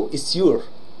not you, it's your.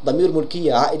 ضمير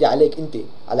ملكية عائدة عليك أنت،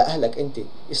 على أهلك أنت.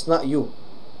 It's not you.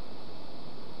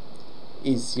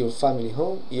 Is your family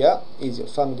home? Yeah. Is your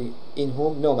family in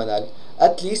home? No منال.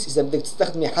 At least إذا بدك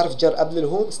تستخدمي حرف جر قبل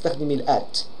الهوم استخدمي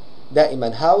الات.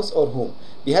 دائما house or home.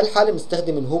 بهالحالة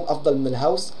بنستخدم الهوم أفضل من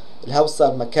الهاوس. الهاوس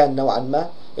صار مكان نوعا ما.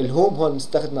 الهوم هون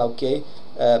مستخدمة أوكي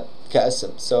كاسم.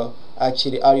 So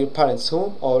actually are your parents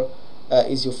home or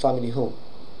is your family home?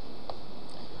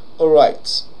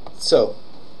 Alright. So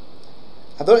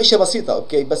هذول اشياء بسيطة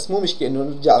اوكي، بس مو مشكلة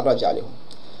انه نراجع عليهم.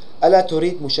 ألا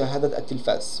تريد مشاهدة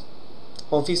التلفاز؟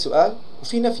 هون في سؤال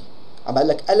وفي نفي. عم بقول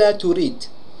لك ألا تريد،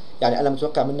 يعني أنا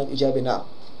متوقع منك إجابة نعم.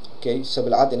 اوكي، سو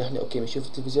بالعادة نحن اوكي بنشوف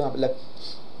التلفزيون، عم بقول لك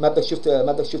ما بدك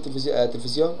تشوف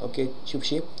تلفزيون، اوكي شوف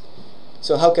شيء.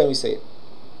 So how can we say it؟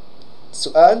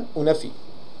 سؤال ونفي.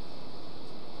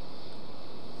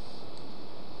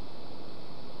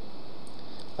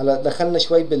 هلا دخلنا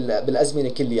شوي بالازمنه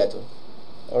كلياتهم.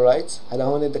 alright، هلا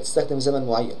هون بدك تستخدم زمن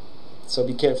معين. so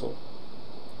be careful.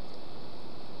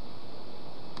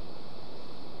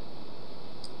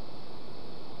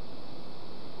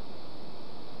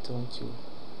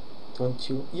 don't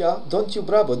you, yeah, don't you,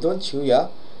 bravo, don't you, yeah,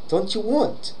 don't you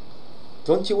want,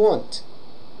 don't you want,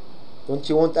 don't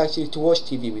you want actually to watch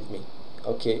TV with me,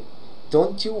 okay,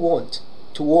 don't you want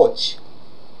to watch,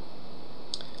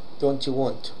 don't you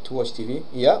want to watch TV,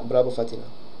 yeah, برافو فاتنة,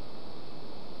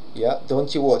 yeah,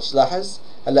 don't you watch. لاحظ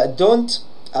هلا don't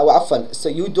او عفوا so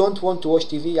you don't want to watch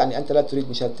TV يعني انت لا تريد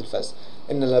مشاهدة التلفاز.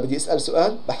 ان لما بدي اسال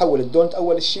سؤال بحول الدونت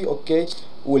اول شيء اوكي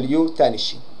واليو ثاني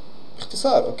شيء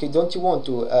باختصار اوكي. don't you want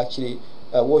to actually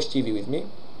watch TV with me.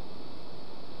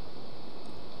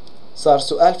 صار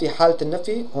سؤال في حالة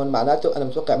النفي هون معناته انا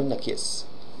متوقع منك yes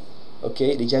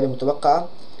اوكي. الاجابة متوقعة.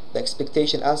 the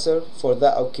expectation answer for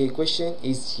that okay question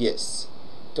is yes.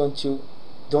 don't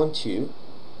you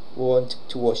want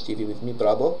to watch TV with me.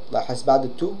 برافو. لاحظ بعد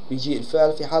التو بيجي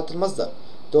الفعل في حالة المصدر.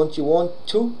 don't you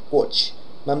want to watch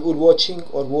ما بنقول watching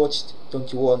or watched.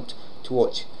 don't you want to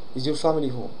watch. is your family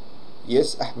home.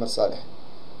 yes أحمد صالح.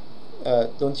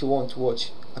 don't you want to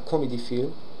watch a comedy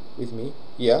film with me.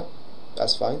 yeah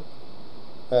that's fine.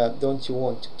 don't you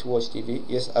want to watch TV.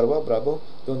 yes أروى برافو.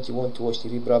 don't you want to watch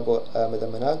TV برافو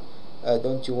مدام منال.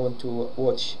 don't you want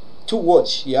to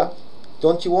watch yeah.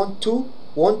 don't you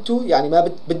want to يعني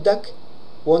ما بدك.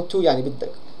 want to يعني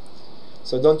بدك.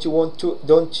 so don't you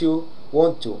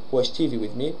want to watch TV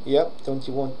with me. yeah don't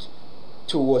you want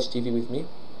to watch TV with me.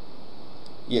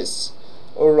 yes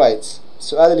alright.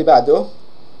 السؤال اللي بعده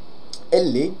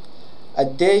اللي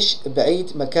قديش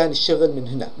بعيد مكان الشغل من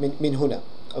هنا من هنا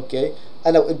اوكي.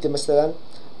 انا وانت مثلا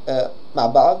مع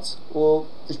بعض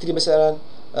وقلت لي مثلا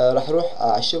راح اروح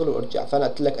على الشغل وارجع فانا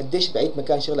قلت لك قديش بعيد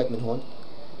مكان شغلك من هون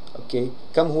اوكي.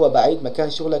 كم هو بعيد مكان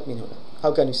شغلك من هنا.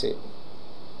 how can you say it.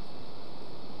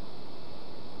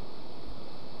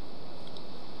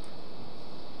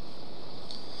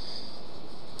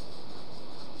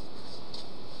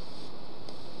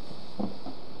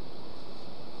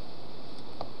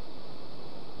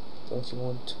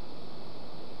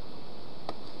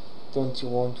 don't you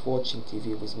want watching TV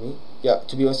with me. yeah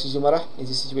to be honest with you مرح in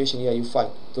this situation yeah you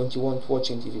fine. don't you want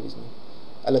watching TV with me.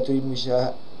 ألا تريد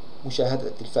مشاهدة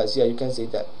التلفاز. yeah you can say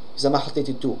that إذا ما حطيت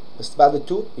التو بس بعد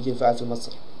التو يجي الفعل في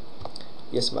المصدر.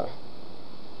 yes مرح.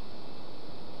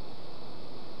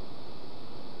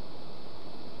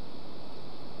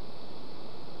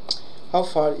 how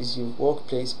far is your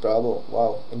workplace. برافو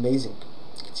واو amazing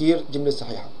كتير جملة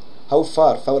صحيحة. how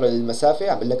far فورا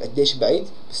للمسافة عم بقول لك قديش بعيد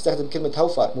بستخدم كلمة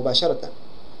how far مباشرة.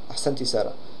 أحسنتي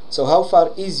سارة. so how far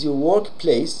is your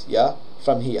workplace yeah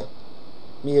from here.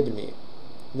 100%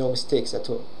 no mistakes at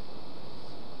all.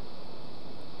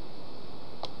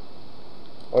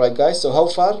 alright guys so how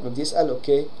far بدي أسأل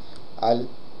أوكي على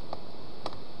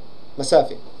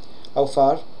المسافة. how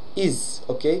far is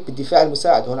أوكي بدي فعل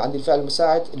مساعد. هون عندي الفعل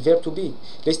المساعد الverb to be.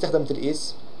 ليش استخدمت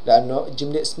الإز؟ لأنه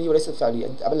الجملة اسمية وليست فعلية.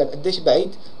 أقول لك قديش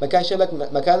بعيد مكان شغلك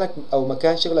مكانك أو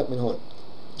مكان شغلك من هون.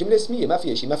 جملة اسمية ما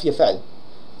فيها شيء ما فيها فعل.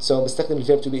 so بستخدم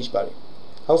الverb to be إجباري.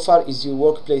 how far is your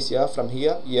workplace yeah from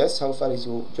here. yes how far is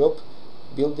your job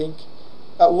building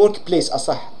workplace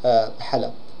أصح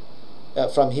حلا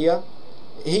from here.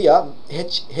 هي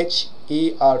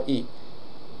HERE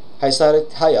هاي صارت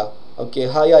هيا اوكي.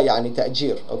 هيا يعني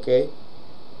تأجير اوكي.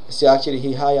 so actually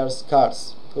he hires cars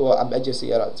هو عم بأجر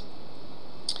سيارات.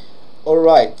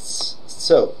 alright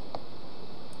so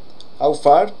how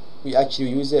far we actually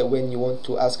use it when you want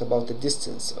to ask about the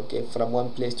distance okay from one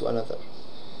place to another.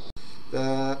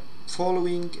 the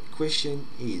following question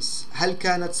is هل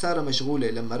كانت سارة مشغولة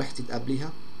لما رحت تقابليها.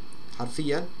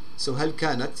 حرفيا so هل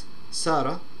كانت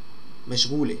سارة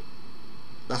مشغولة.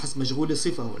 لاحظ مشغولة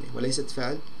صفة هون وليست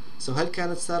فعل. so هل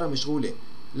كانت سارة مشغولة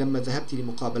لما ذهبت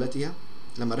لمقابلتها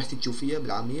لما رحت تشوفيها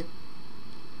بالعامية.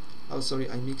 oh sorry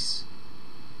I mix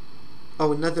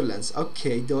oh Netherlands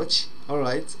okay Dutch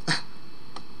alright.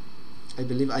 I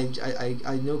believe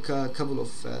I know a couple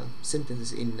of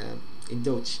sentences in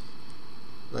Dutch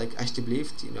like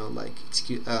alsjeblieft you know like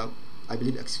excuse I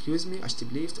believe excuse me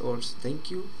alsjeblieft or thank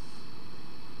you.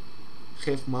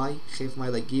 geef mij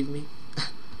like give me.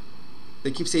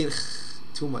 they keep saying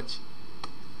too much.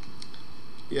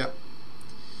 yeah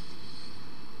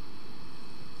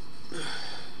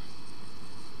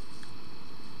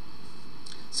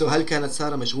so هل كانت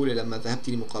سارة مشغولة لما ذهبت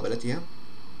لمقابلتها.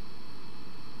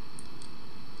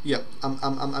 yeah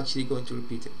I'm actually going to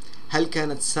repeat it. هل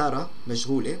كانت سارة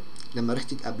مشغولة لما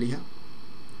رحت تقابليها.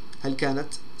 هل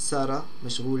كانت سارة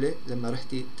مشغولة لما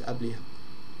رحت تقابليها.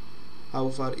 how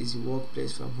far is your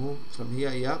workplace from home from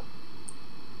here yeah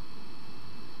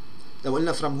لو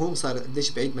قلنا from home صار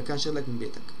قديش بعيد مكان شغلك من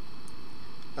بيتك.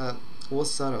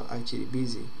 was Sarah actually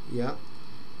busy yeah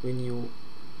when you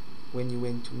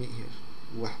went to meet her.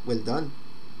 well done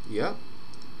yeah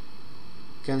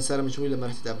كان سارة مشغولة لما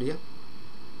رحت تقابليها.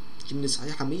 جملة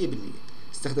صحيحة 100%.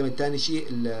 استخدمت تاني شيء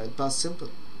الباست سمبل.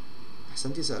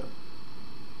 أحسنتي سارة.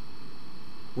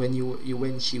 when you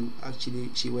when she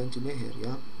went to meet her.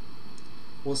 Yeah.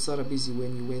 Was Sarah busy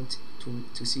when you went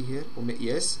to see her?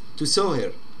 Yes. To saw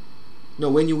her. No,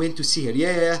 when you went to see her.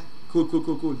 Yeah.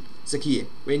 cool. ذكية.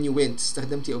 when you went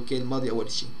استخدمتي اوكي الماضي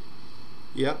أول شيء.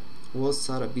 Yeah. was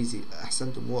Sarah busy.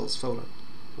 أحسنتم. was فورا.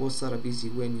 was Sarah busy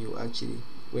when you actually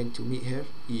went to meet her?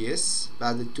 Yes.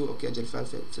 بعد التو اوكي أجل فعل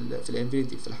في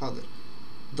الانفينيتيف في الحاضر.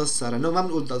 does سارة. no ما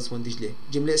بنقول does هون ليه؟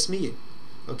 جملة اسمية.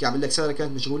 اوكي عم لك سارة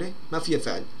كانت مشغولة ما فيها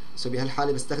فعل.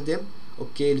 بهالحالة بستخدم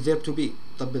اوكي الفيرب تو بي.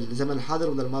 طب بالزمن الحاضر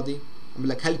ولا الماضي؟ عم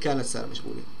لك هل كانت سارة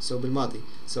مشغولة؟ بالماضي.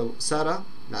 سارة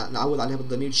نعوض عليها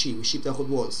بالضمير she والشي بتاخذ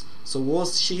was.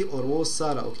 was she or was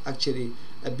Sarah actually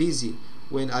busy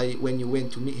when you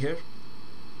went to meet her?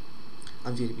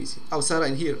 I'm very busy. Oh, Sarah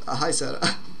in here. Hi Sarah.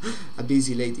 A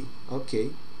busy lady. Okay.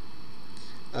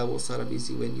 Was Sarah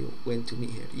busy when you went to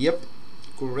meet her? Yep.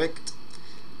 Correct.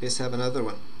 Let's have another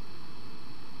one.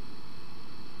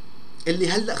 اللي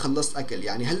هلا خلصت اكل.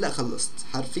 يعني هلا خلصت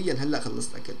حرفيا هلا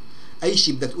خلصت اكل. اي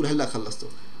شيء بدك تقول هلا خلصته.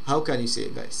 How can you say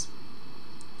it guys?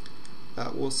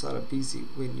 Was Sarah busy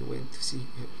when you went to see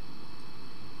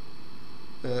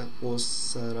her? Was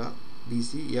Sarah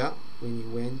busy? Yeah, when you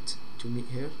went to meet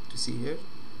her, to see her.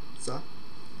 صح.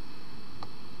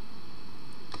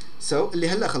 اللي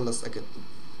هلا خلصت اكل.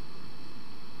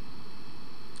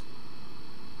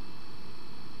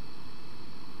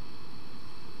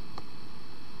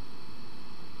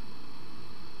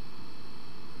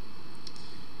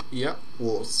 Yeah,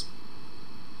 was.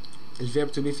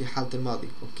 الفيرب to be في حالة الماضي.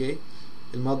 اوكي.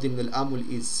 الماضي من الام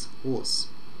والإز. was.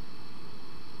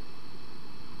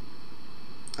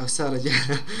 سارة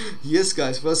جانا. Yes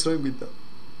guys, what's wrong with that?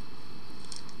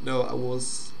 No, I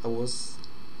was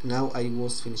now I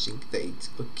was finishing the eat.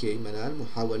 اوكي منال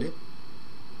محاولة.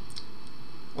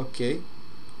 اوكي.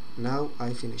 Now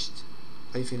I finished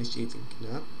eating.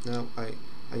 Now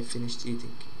I finished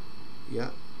eating.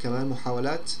 Yeah. كمان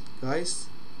محاولات guys.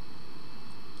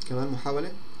 كمان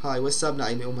محاولة. Hi, what's up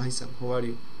نعيمة أم هيثم. How are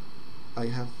you? I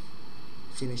have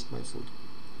finished my food.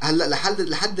 هلا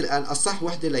لحد الآن الصح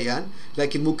وحدة ليان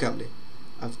لكن مو كاملة.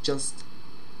 I've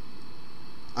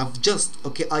just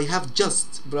okay I have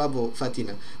just. برافو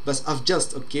فاتينا. بس I've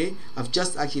just okay I've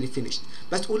just actually finished.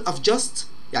 بس تقول I've just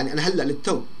يعني أنا هلا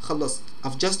للتو خلصت.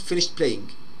 I've just finished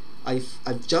playing.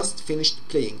 I've just finished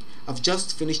playing. I've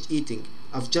just finished eating.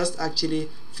 I've just actually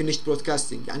finished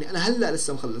broadcasting. يعني أنا هلا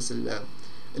لسه مخلص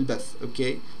البث.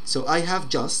 اوكي. I have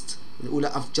just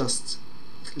نقولها I've just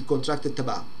الكونتراكت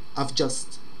تبعها I've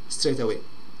just straight away.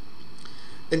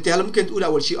 انت هلا ممكن تقول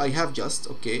اول شيء I have just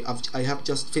اوكي I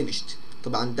have just finished.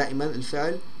 طبعا دائما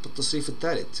الفعل بالتصريف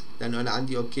الثالث لانه انا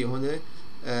عندي اوكي هون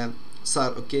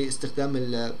صار اوكي استخدام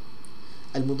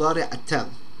المضارع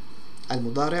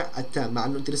التام مع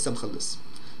انه انت لسه مخلص.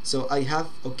 I have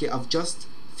okay I've just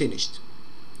finished.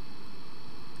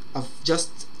 I've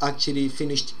just actually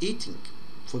finished eating.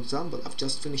 For example I've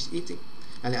just finished eating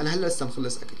يعني أنا هلا لسه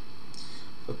مخلص أكل.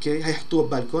 أوكي هي حطوها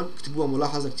ببالكم اكتبوها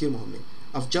ملاحظة كتير مهمة.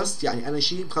 I've just يعني أنا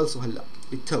شيء مخلصه هلا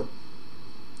بالتو.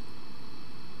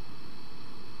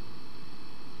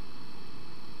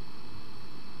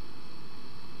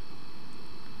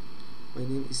 My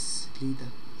name is Lina.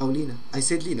 أو لينا. I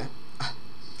said Lina.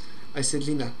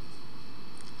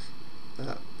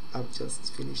 I've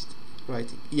just finished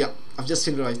writing. Yeah I've just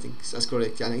finished writing. That's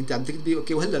correct. يعني أنت عم تكتبي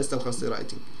أوكي وهلا لسه مخلصة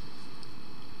writing.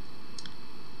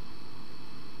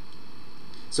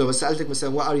 بس سألتك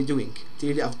مثلا what are you doing؟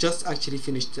 تقولي لي I've just actually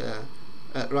finished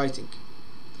writing.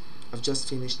 I've just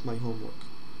finished my homework.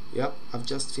 Yeah I've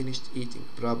just finished eating.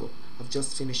 برافو. I've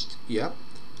just finished. Yeah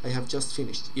I have just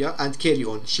finished. Yeah and carry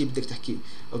on شيء بدك تحكيه.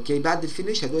 اوكي بعد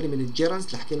الفينش هذول من الجيرنز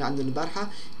اللي حكينا عنهم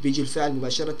البارحة بيجي الفعل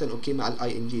مباشرة اوكي مع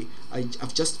الاي ان جي.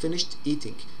 I've just finished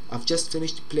eating. I've just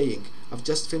finished playing. I've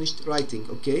just finished writing.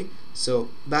 اوكي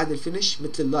بعد الفينش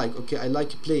مثل اللايك اوكي I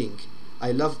like playing.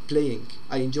 I love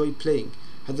playing. I enjoy playing.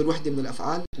 هذا الوحدة من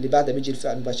الأفعال اللي بعدها بيجي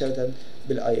الفعل مباشرة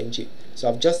بالاي ان جي.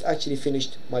 I've just actually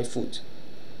finished my food.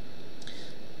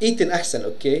 eaten أحسن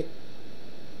اوكي.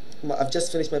 I've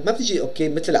just finished my ما بتجي اوكي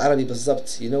مثل العربي بالضبط.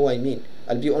 You know what I mean.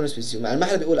 I'll be honest with you. ما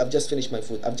حدا بيقول I've just finished my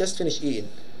food. I've just finished eating.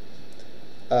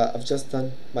 I've just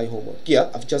done my homework. Yeah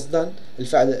I've just done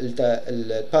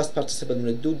الفعل past participle من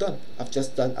الدو done. I've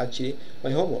just done actually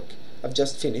my homework. I've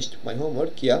just finished my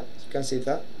homework. Yeah you can say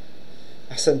that.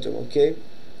 أحسنتم اوكي.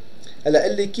 هلا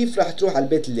قل لي كيف راح تروح على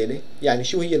البيت الليلة؟ يعني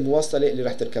شو هي المواصلة اللي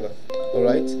راح تركبها؟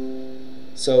 alright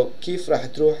كيف راح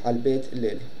تروح على البيت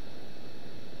الليلة؟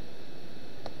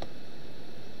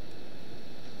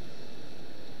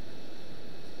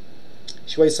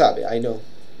 شوي صعبة I know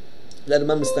لأنه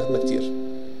ما بنستخدمها كتير.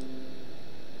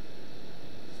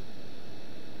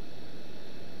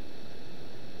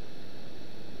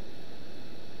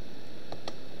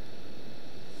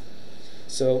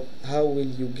 So how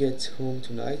will you get home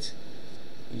tonight?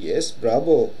 Yes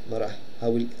برافو مرح. How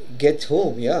will get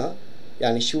home yeah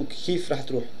يعني شو كيف راح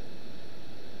تروح.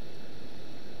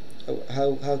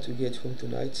 how to get home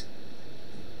tonight.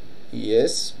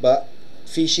 Yes but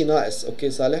في شي ناقص.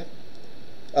 اوكي صالح.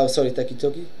 أو sorry تاكي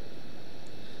توكي.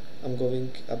 I'm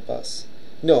going a bus.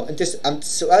 No انت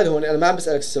السؤال هون انا ما عم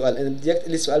بسألك السؤال، انا بدي اياك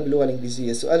تقول لي السؤال باللغة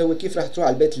الانجليزية. السؤال هو كيف راح تروح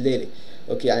على البيت الليلة.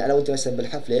 اوكي يعني انا وانت مثلا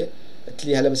بالحفلة قلت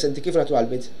لي هلا مثلا انت كيف راح تروح على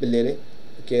البيت بالليلة؟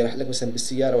 اوكي راح لك مثلا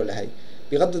بالسيارة ولا هي،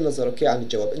 بغض النظر اوكي عن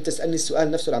الجواب، انت اسألني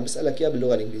السؤال نفسه اللي عم بسألك اياه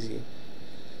باللغة الانجليزية.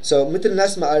 مثل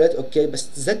الناس ما قالت اوكي، بس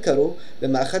تذكروا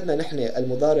لما اخذنا نحن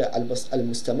المضارع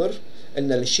المستمر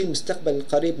ان الشيء المستقبل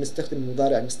القريب نستخدم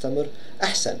المضارع المستمر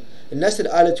احسن. الناس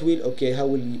اللي قالت ويل اوكي how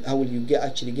will you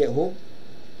actually get home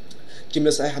جملة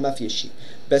صحيحة ما فيها شيء،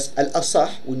 بس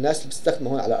الأصح والناس اللي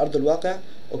بتستخدمه هون على أرض الواقع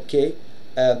اوكي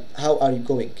how are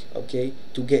you going اوكي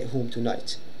to get home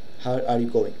tonight. how are you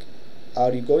going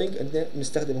عندنا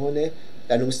بنستخدم هون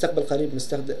لأنه مستقبل قريب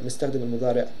بنستخدم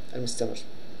المضارع المستمر.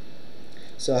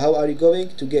 So how are you going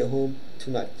to get home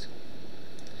tonight.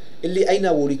 اللي أين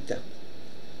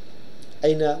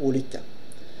ولدت.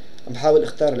 عم بحاول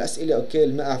اختار الأسئلة اوكي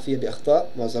اللي ما أقع فيها بأخطاء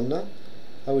معظمنا.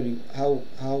 how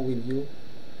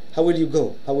will you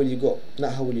go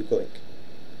not how will you going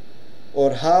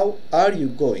or how are you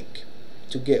going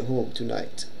to get home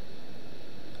tonight.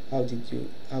 how did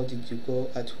you go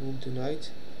at home tonight.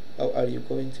 how are you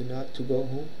going to go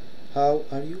home. how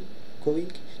are you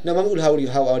going no ما بنقول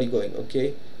how are you going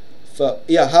اوكي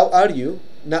yeah how are you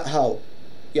not how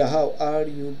yeah how are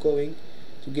you going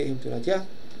to get him tonight. yeah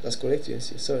that's correct.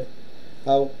 yes sorry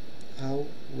how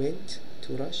went to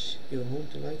rush your home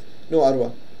tonight. no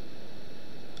أروى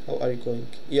how are you going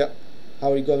yeah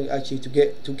how are you going actually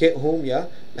to get home yeah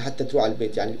لحتى تروح على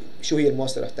البيت. يعني شو هي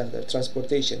المواصلة رح تاخذها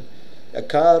transportation a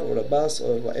car or a bus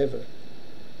or whatever.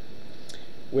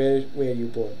 where you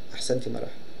born. أحسنتي مرح.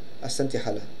 أحسنتي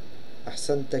حلا.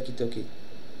 أحسنت تاكي توكي.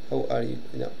 how are you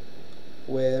no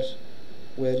where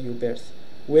you birth.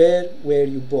 where were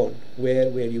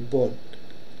you born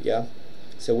yeah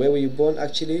so where were you born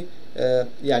actually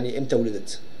يعني امتى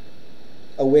ولدت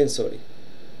او when sorry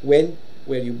when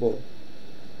were you born.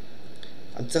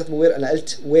 عم تستخدم where، انا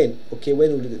قلت when اوكي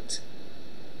when ولدت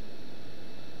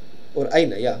or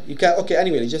أين yeah you can okay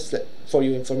anyway just for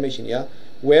your information yeah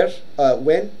where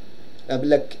when بقول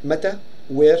لك متى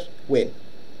where when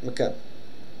مكان.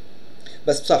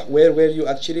 بس صح where were you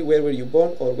actually where were you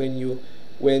born or when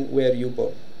were you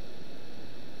born.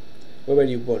 where were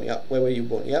you born yeah where were you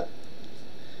born yeah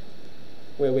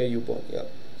where were you born yeah.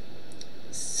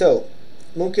 so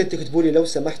ممكن تكتبوا لي لو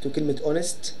سمحتوا كلمة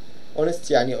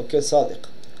honest يعني اوكي صادق.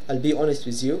 I'll be honest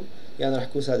with you يعني راح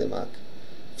أكون صادق معك.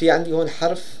 في عندي هون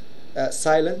حرف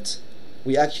silent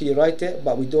we actually write it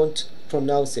but we don't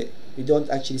pronounce it, we don't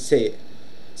actually say it.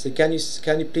 so can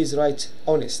you please write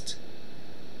honest.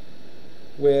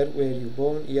 where were you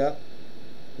born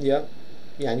yeah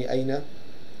يعني أين.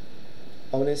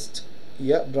 honest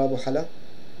yeah برافو حلا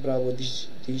برافو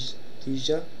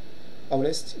ديجا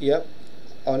honest yeah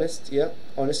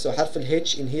honest so حرف ال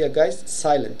H in here guys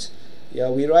silent yeah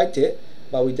we write it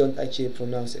but we don't actually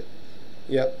pronounce it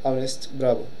yeah honest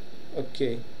برافو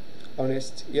okay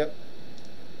honest yeah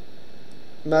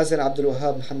مازن عبد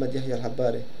الوهاب محمد يحيى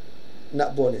الحباري not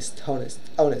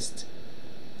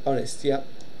honest yeah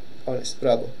honest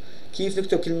برافو. كيف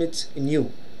نكتب كلمة new.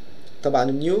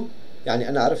 طبعا new يعني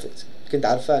أنا عرفت كنت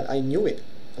عارفان I knew it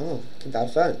كنت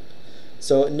عارفان.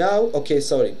 so now okay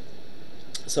sorry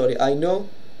I know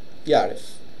يعرف.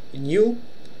 knew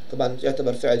طبعا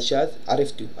يعتبر فعل شاذ.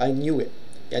 عرفته I knew it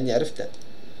يعني عرفته.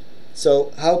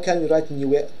 so how can we write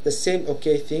knew it the same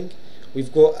okay thing.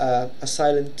 we've got a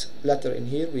silent letter in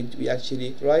here we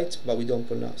actually write but we don't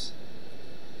pronounce.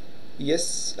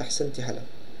 yes أحسنتي حلا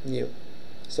knew.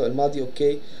 so الماضي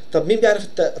اوكي. طب مين بيعرف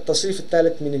التصريف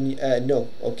الثالث من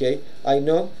no اوكي I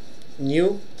know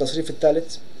knew التصريف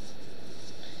الثالث.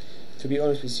 to be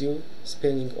honest with you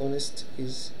spelling honest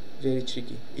is very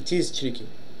tricky. it is tricky.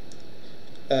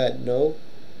 no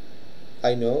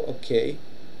I know okay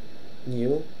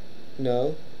knew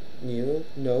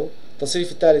no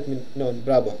التصريف الثالث من known.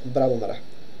 برافو مرح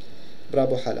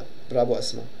برافو حلا برافو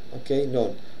أسماء اوكي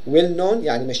known well known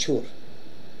يعني مشهور.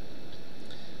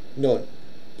 known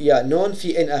يا known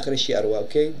في ان اخر شيء اروى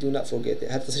اوكي do not forget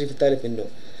it. هذا التصريف الثالث من known.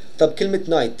 طب كلمة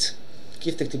night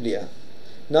كيف تكتب لي اياها.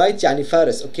 night يعني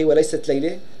فارس اوكي وليست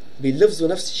ليلة. بيلفظوا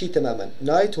نفس الشيء تماما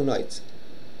night و night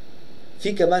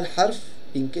في كمان حرف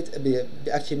بينكتب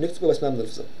actually بنكتبه بس ما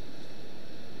بنلفظه.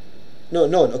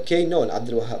 نون اوكي، نون عبد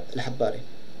الوهاب الحباري.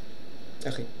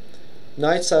 اخي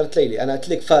نايت صارت ليلي، انا قلت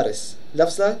لك فارس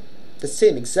لفظها the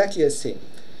same exactly the same.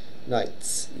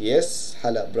 نايتس يس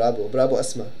حلا برافو برافو.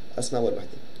 اسماء اول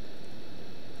وحده.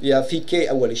 يا في كي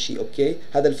اول شيء اوكي.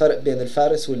 هذا الفرق بين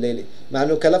الفارس والليلي، مع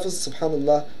انه كلفظ سبحان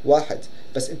الله واحد،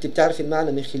 بس انت بتعرفي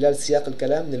المعنى من خلال سياق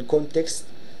الكلام، من الكونتكست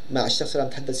مع الشخص اللي عم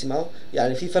تحدثي معه.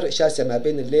 يعني في فرق شاسع ما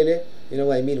بين الليلة you know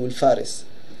what I mean والفارس.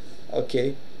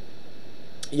 اوكي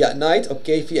يا نايت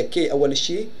اوكي فيها كي اول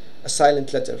شيء a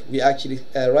silent letter we actually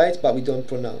write but we don't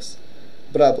pronounce.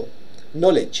 برافو.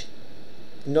 knowledge.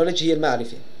 knowledge هي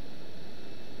المعرفة.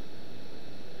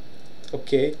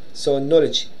 اوكي so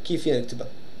knowledge كيف فينا نكتبها؟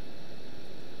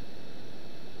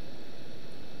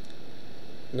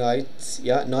 نايت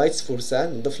يا نايتس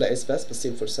فرسان، نضيف لها اس بس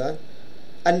بتصير فرسان.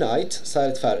 النايت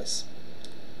صارت فارس.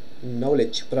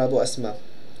 knowledge برافو اسماء.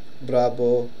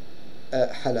 برافو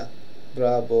حلا.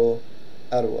 برافو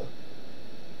اروى.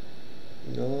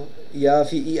 نو يا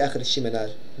في اي اخر الشي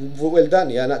منال. well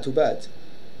done يا not too bad.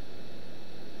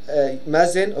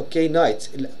 مازن اوكي نايت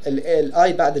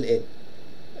الاي بعد الان.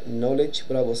 knowledge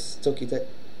برافو. توكي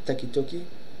تاكي توكي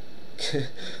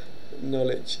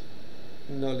knowledge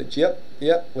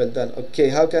yep well done. okay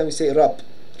how can we say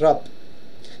rub.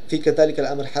 في كذلك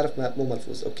الامر حرف مو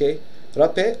ملفوظ. اوكي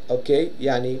رابي اوكي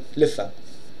يعني لفه.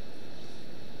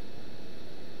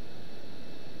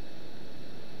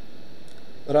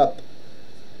 rub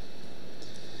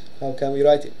how can we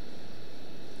write it؟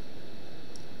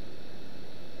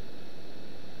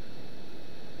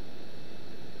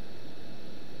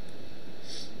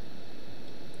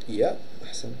 يا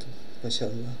احسنتم ما شاء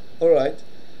الله. alright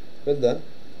well done.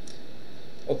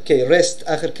 اوكي ريست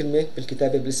اخر كلمه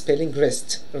بالكتابه بالسبيلينج.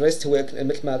 ريست هو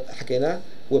مثل ما حكيناه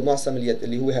هو معصم اليد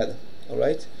اللي هو هذا.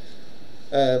 alright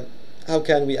how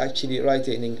can we actually write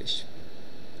it in English؟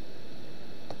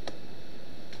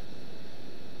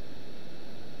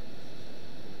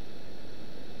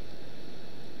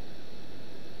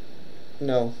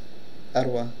 no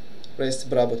اروى. ريست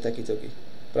برافو تاكي توكي.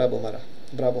 برافو مرح.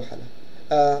 برافو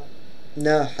حلا.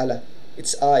 نا حلا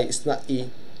it's I it's not E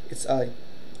it's I.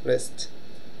 rest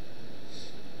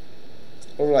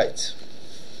alright.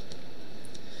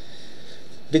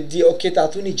 بدي اوكي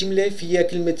تعطوني جملة فيها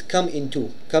كلمة come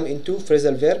into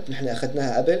phrasal verb نحن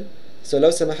اخذناها قبل. so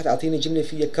لو سمحت اعطيني جملة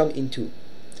فيها come into.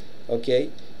 okay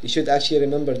you should actually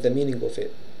remember the meaning of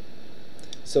it.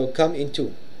 so come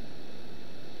into.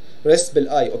 rest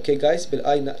بالاي. اوكي guys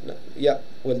بالاي. yeah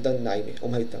well done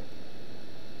نعيمة هيثم.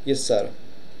 yes سارة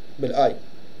بالاي.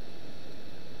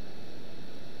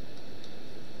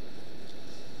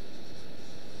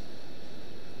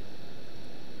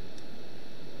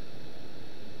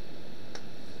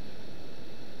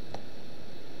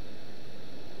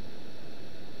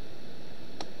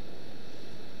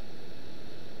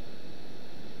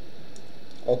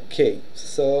 اوكي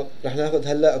so رح ناخذ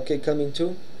هلا اوكي come into.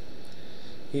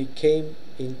 he came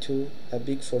into a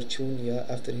big fortune yeah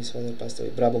after his father passed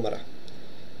away. برافو مرح.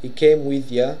 he came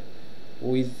with yeah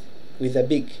with a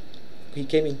big he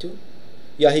came into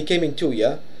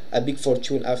yeah a big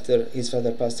fortune after his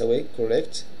father passed away.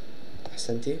 correct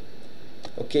احسنتي.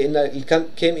 اوكي ان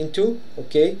came into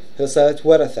اوكي هي صارت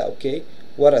ورثة. اوكي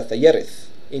ورثة يرث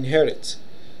inherit.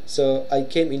 so I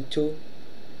came into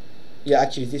yeah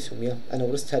actually this one yeah أنا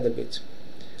ورثت هذا البيت.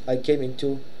 I came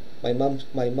into my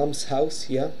mom's house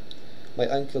yeah my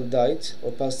uncle died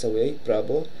or passed away.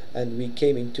 bravo. and we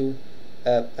came into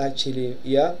actually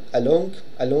yeah a long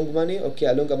money. okay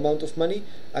a long amount of money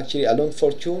actually a long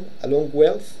fortune a long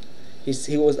wealth.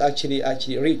 he was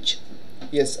actually rich.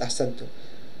 yes أحسنتم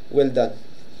well done.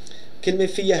 كلمة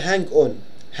فيها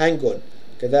hang on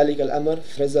كذلك الأمر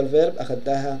phrasal verb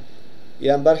أخذناها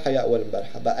يا امبارحة يا أول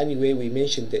امبارحة but anyway we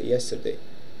mentioned it yesterday.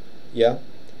 yeah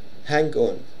hang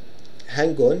on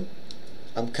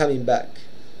I'm coming back.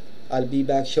 I'll be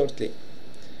back shortly.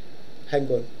 hang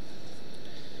on.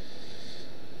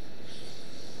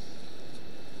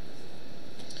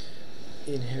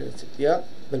 inherited yeah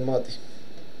بالماضي.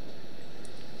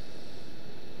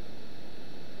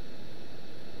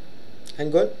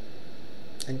 hang on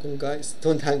guys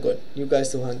don't hang on. you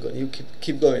guys don't hang on. you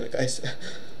keep going guys.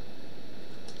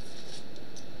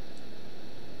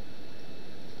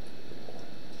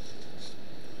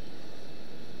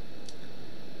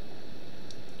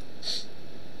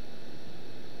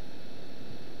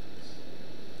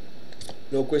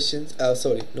 no questions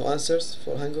sorry no answers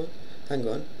for hang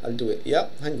on I'll do it. yeah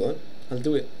hang on I'll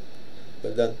do it.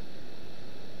 well done.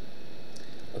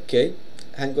 okay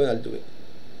hang on I'll do it.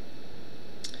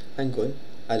 hang on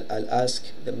I'll ask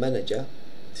the manager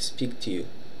to speak to you,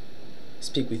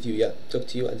 speak with you, yeah, talk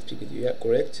to you and speak with you, yeah,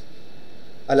 correct.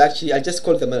 I'll just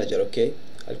call the manager, okay.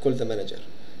 I'll call the manager.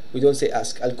 We don't say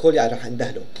ask. I'll call, يعني راح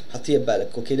اندهله. حطيه ببالك.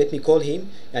 Okay, let me call him.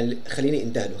 يعني خليني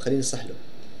اندهله. خليني نصح له.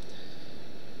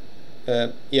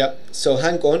 Yeah. So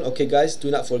hang on, okay, guys.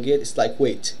 Do not forget. It's like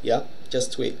wait. Yeah.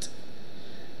 Just wait.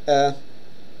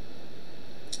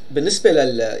 بالنسبة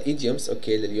للإيديومز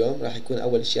أوكي لليوم راح يكون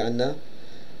أول شيء عنا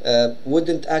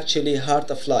wouldn't actually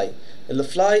hurt a fly.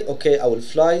 الفلاي أوكي أو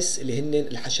الفلايز اللي هن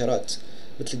الحشرات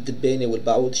مثل الدبانة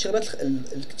والبعوض، الشغلات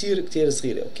الكتير كتير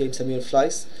صغيرة أوكي بنسميهم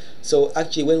الفلايز. So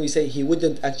actually when we say he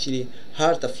wouldn't actually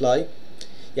hurt a fly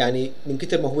يعني من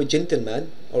كتر ما هو gentleman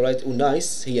alright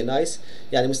ونايس، هي نايس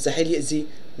يعني مستحيل يأذي،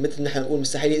 مثل نحن نقول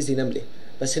مستحيل يأذي نملة،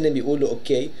 بس هن بيقولوا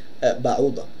أوكي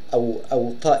بعوضة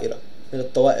أو طائرة من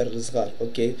الطوائر الصغار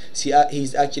اوكي.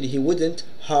 he's actually he wouldn't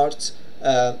hurt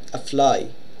a fly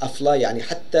يعني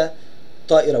حتى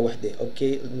طائرة وحدة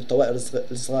اوكي من الطوائر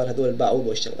الصغار هذول البعوض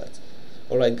والشغلات.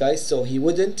 alright guys, so he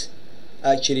wouldn't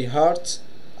actually hurt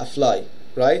a fly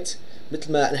right.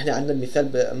 مثل ما نحن عندنا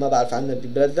المثال ما بعرف عنا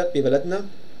ببلدنا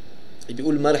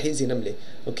بيقول ما راح يأذي نملة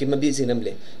اوكي، ما بيأذي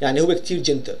نملة يعني هو كتير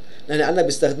جنتل. نحن عنا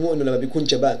بيستخدموه انه لما بيكون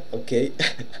جبان اوكي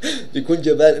بيكون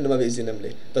جبان انه ما بيأذي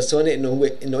نملة، بس هون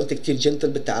انه انت كتير جنتل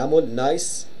بالتعامل،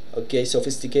 نايس اوكي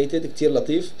sophisticated كتير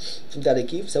لطيف. فهمت علي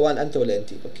كيف؟ سواء انت ولا انت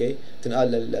اوكي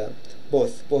تنقال لل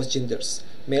both genders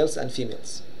males and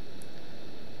females.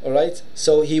 alright,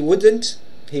 so he wouldn't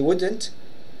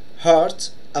hurt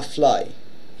a fly.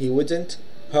 He wouldn't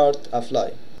hurt a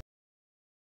fly.